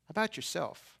about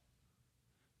yourself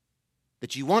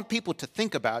that you want people to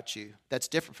think about you that's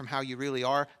different from how you really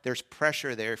are, there's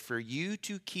pressure there for you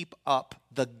to keep up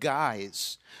the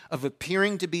guise of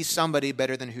appearing to be somebody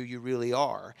better than who you really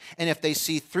are. And if they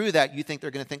see through that, you think they're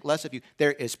going to think less of you.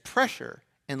 There is pressure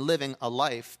in living a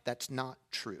life that's not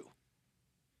true.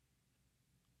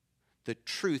 The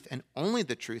truth, and only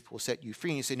the truth, will set you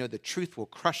free. And you say, no, the truth will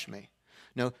crush me.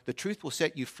 No, the truth will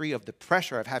set you free of the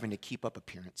pressure of having to keep up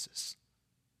appearances.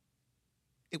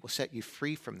 It will set you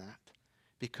free from that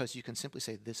because you can simply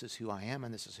say, this is who I am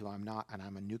and this is who I'm not, and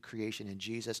I'm a new creation in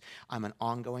Jesus. I'm an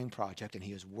ongoing project and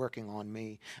he is working on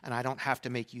me, and I don't have to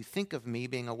make you think of me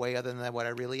being a way other than what I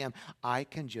really am. I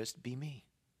can just be me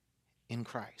in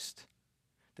Christ.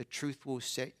 The truth will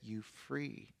set you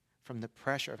free from the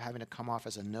pressure of having to come off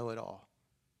as a know-it-all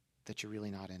that you're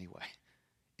really not anyway.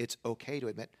 It's okay to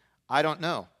admit, I don't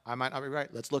know. I might not be right.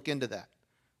 Let's look into that.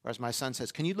 Or as my son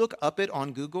says, can you look up it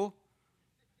on Google?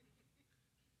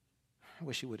 I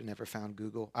wish he would have never found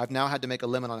Google. I've now had to make a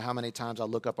limit on how many times I'll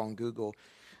look up on Google.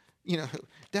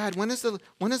 Dad, when is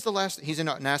the last, he's in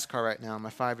NASCAR right now, my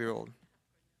 5-year-old.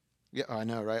 Yeah, I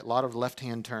know, right? A lot of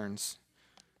left-hand turns.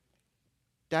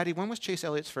 Daddy, when was Chase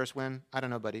Elliott's first win? I don't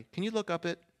know, buddy. Can you look up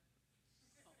it?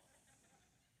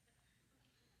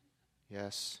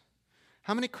 Yes.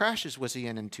 How many crashes was he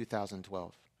in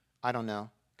 2012? I don't know.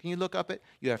 Can you look up it?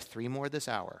 You have 3 more this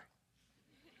hour.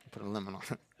 Put a limit on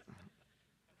it.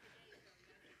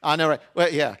 I know, right?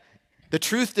 Well, yeah. The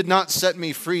truth did not set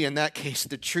me free in that case.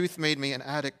 The truth made me an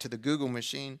addict to the Google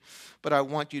machine. But I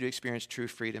want you to experience true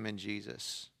freedom in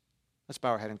Jesus. Let's bow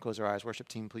our head and close our eyes. Worship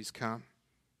team, please come.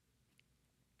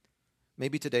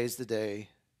 Maybe today's the day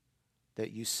that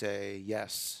you say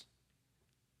yes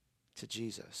to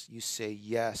Jesus. You say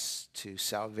yes to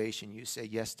salvation. You say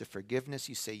yes to forgiveness.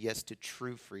 You say yes to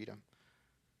true freedom.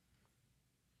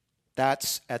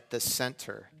 That's at the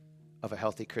center of a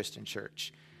healthy Christian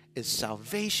church, is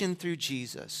salvation through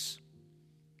Jesus.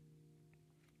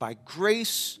 By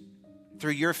grace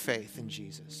through your faith in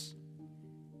Jesus.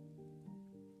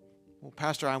 Well,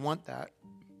 Pastor, I want that.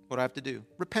 What do I have to do?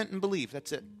 Repent and believe.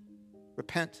 That's it.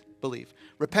 Repent, believe.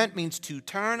 Repent means to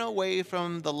turn away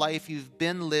from the life you've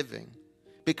been living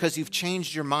because you've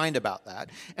changed your mind about that,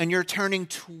 and you're turning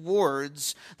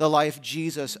towards the life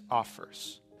Jesus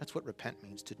offers. That's what repent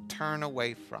means, to turn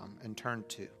away from and turn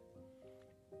to. You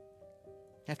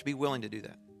have to be willing to do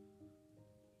that.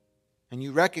 And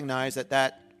you recognize that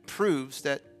that proves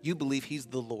that you believe he's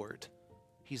the Lord.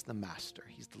 He's the master.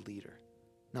 He's the leader.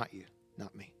 Not you,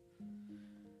 not me.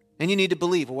 And you need to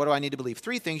believe. Well, what do I need to believe?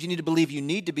 3 things. You need to believe you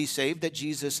need to be saved, that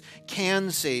Jesus can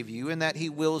save you, and that he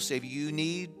will save you. You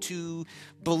need to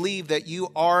believe that you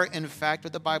are, in fact,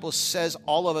 what the Bible says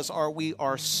all of us are. We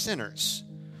are sinners.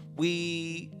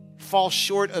 We fall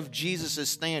short of Jesus'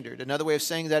 standard. Another way of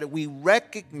saying that, we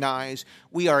recognize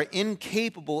we are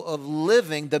incapable of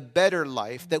living the better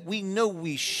life that we know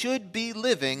we should be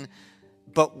living,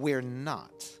 but we're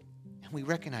not. And we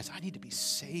recognize, I need to be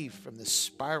saved from this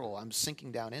spiral I'm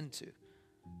sinking down into.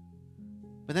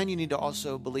 But then you need to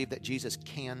also believe that Jesus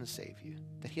can save you,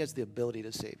 that he has the ability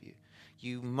to save you.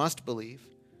 You must believe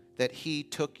that he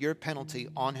took your penalty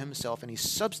on himself and he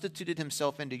substituted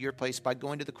himself into your place by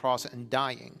going to the cross and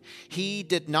dying. He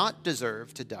did not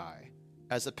deserve to die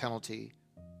as a penalty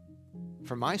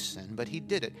for my sin, but he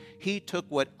did it. He took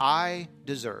what I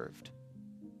deserved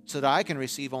so that I can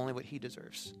receive only what he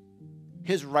deserves.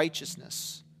 His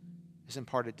righteousness is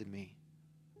imparted to me.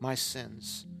 My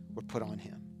sins were put on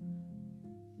him.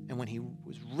 And when he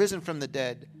was risen from the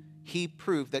dead, he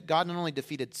proved that God not only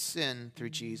defeated sin through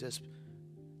Jesus,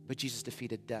 but Jesus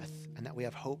defeated death, and that we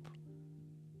have hope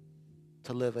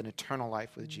to live an eternal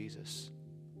life with Jesus,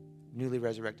 newly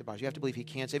resurrected bodies. You have to believe he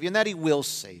can save you, and that he will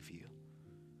save you.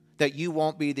 That you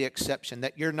won't be the exception,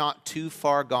 that you're not too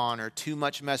far gone or too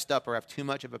much messed up or have too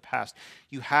much of a past.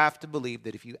 You have to believe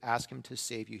that if you ask him to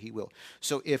save you, he will.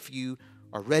 So if you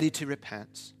are ready to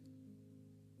repent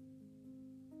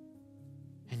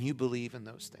and you believe in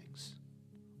those things,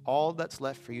 all that's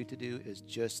left for you to do is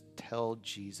just tell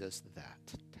Jesus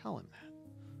that. Tell him that,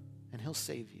 and he'll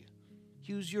save you.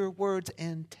 Use your words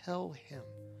and tell him.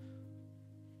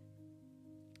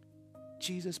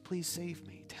 Jesus, please save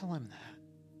me. Tell him that.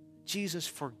 Jesus,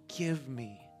 forgive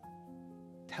me.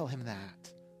 Tell him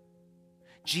that.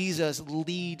 Jesus,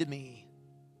 lead me.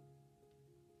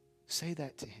 Say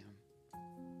that to him.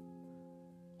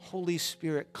 Holy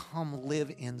Spirit, come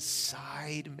live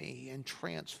inside me and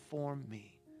transform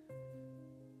me.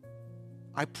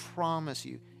 I promise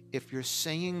you, if you're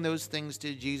saying those things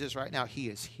to Jesus right now, he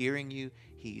is hearing you.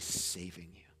 He's saving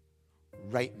you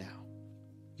right now.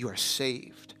 You are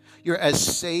saved. You're as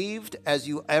saved as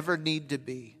you ever need to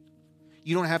be.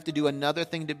 You don't have to do another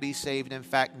thing to be saved. In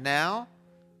fact, now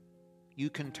you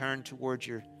can turn towards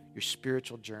your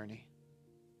spiritual journey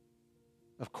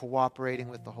of cooperating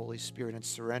with the Holy Spirit and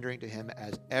surrendering to him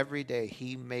as every day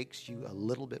he makes you a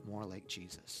little bit more like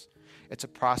Jesus. It's a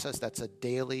process that's a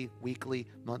daily, weekly,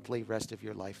 monthly, rest of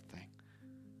your life thing.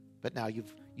 But now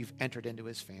you've entered into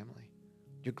his family.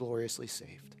 You're gloriously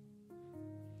saved.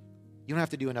 You don't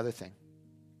have to do another thing.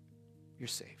 You're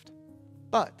saved.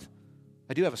 But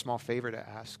I do have a small favor to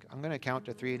ask. I'm going to count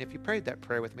to 3, and if you prayed that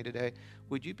prayer with me today,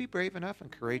 would you be brave enough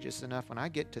and courageous enough when I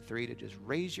get to 3 to just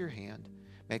raise your hand,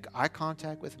 make eye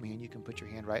contact with me, and you can put your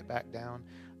hand right back down.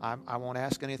 I won't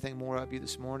ask anything more of you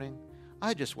this morning.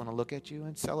 I just want to look at you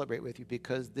and celebrate with you,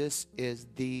 because this is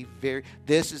the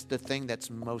thing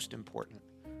that's most important.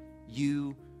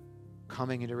 You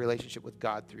coming into relationship with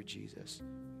God through Jesus.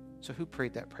 So who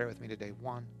prayed that prayer with me today?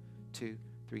 1, 2,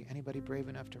 3. Anybody brave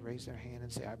enough to raise their hand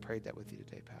and say, I prayed that with you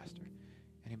today, Pastor?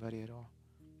 Anybody at all?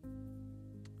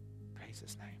 Praise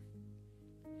his name.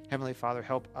 Heavenly Father,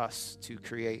 help us to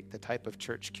create the type of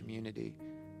church community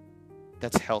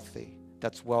that's healthy,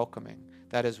 that's welcoming,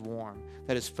 that is warm,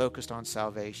 that is focused on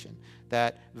salvation,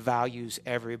 that values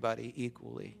everybody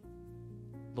equally.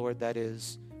 Lord, that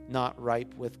is not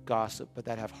ripe with gossip, but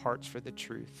that have hearts for the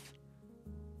truth.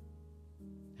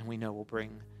 And we know will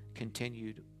bring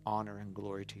continued honor and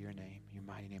glory to your name. In your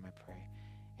mighty name I pray.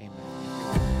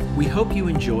 Amen. We hope you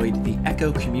enjoyed the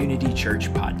Echo Community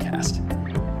Church podcast.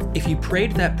 If you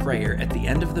prayed that prayer at the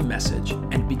end of the message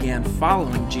and began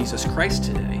following Jesus Christ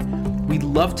today, we'd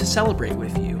love to celebrate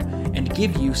with you and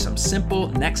give you some simple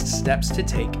next steps to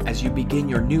take as you begin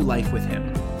your new life with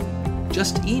him.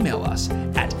 Just email us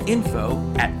at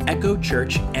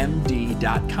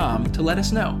info@echochurchmd.com to let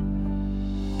us know.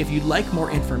 If you'd like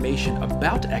more information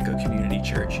about Echo Community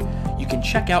Church, you can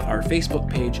check out our Facebook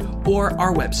page or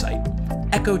our website,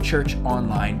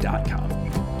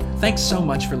 echochurchonline.com. Thanks so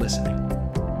much for listening.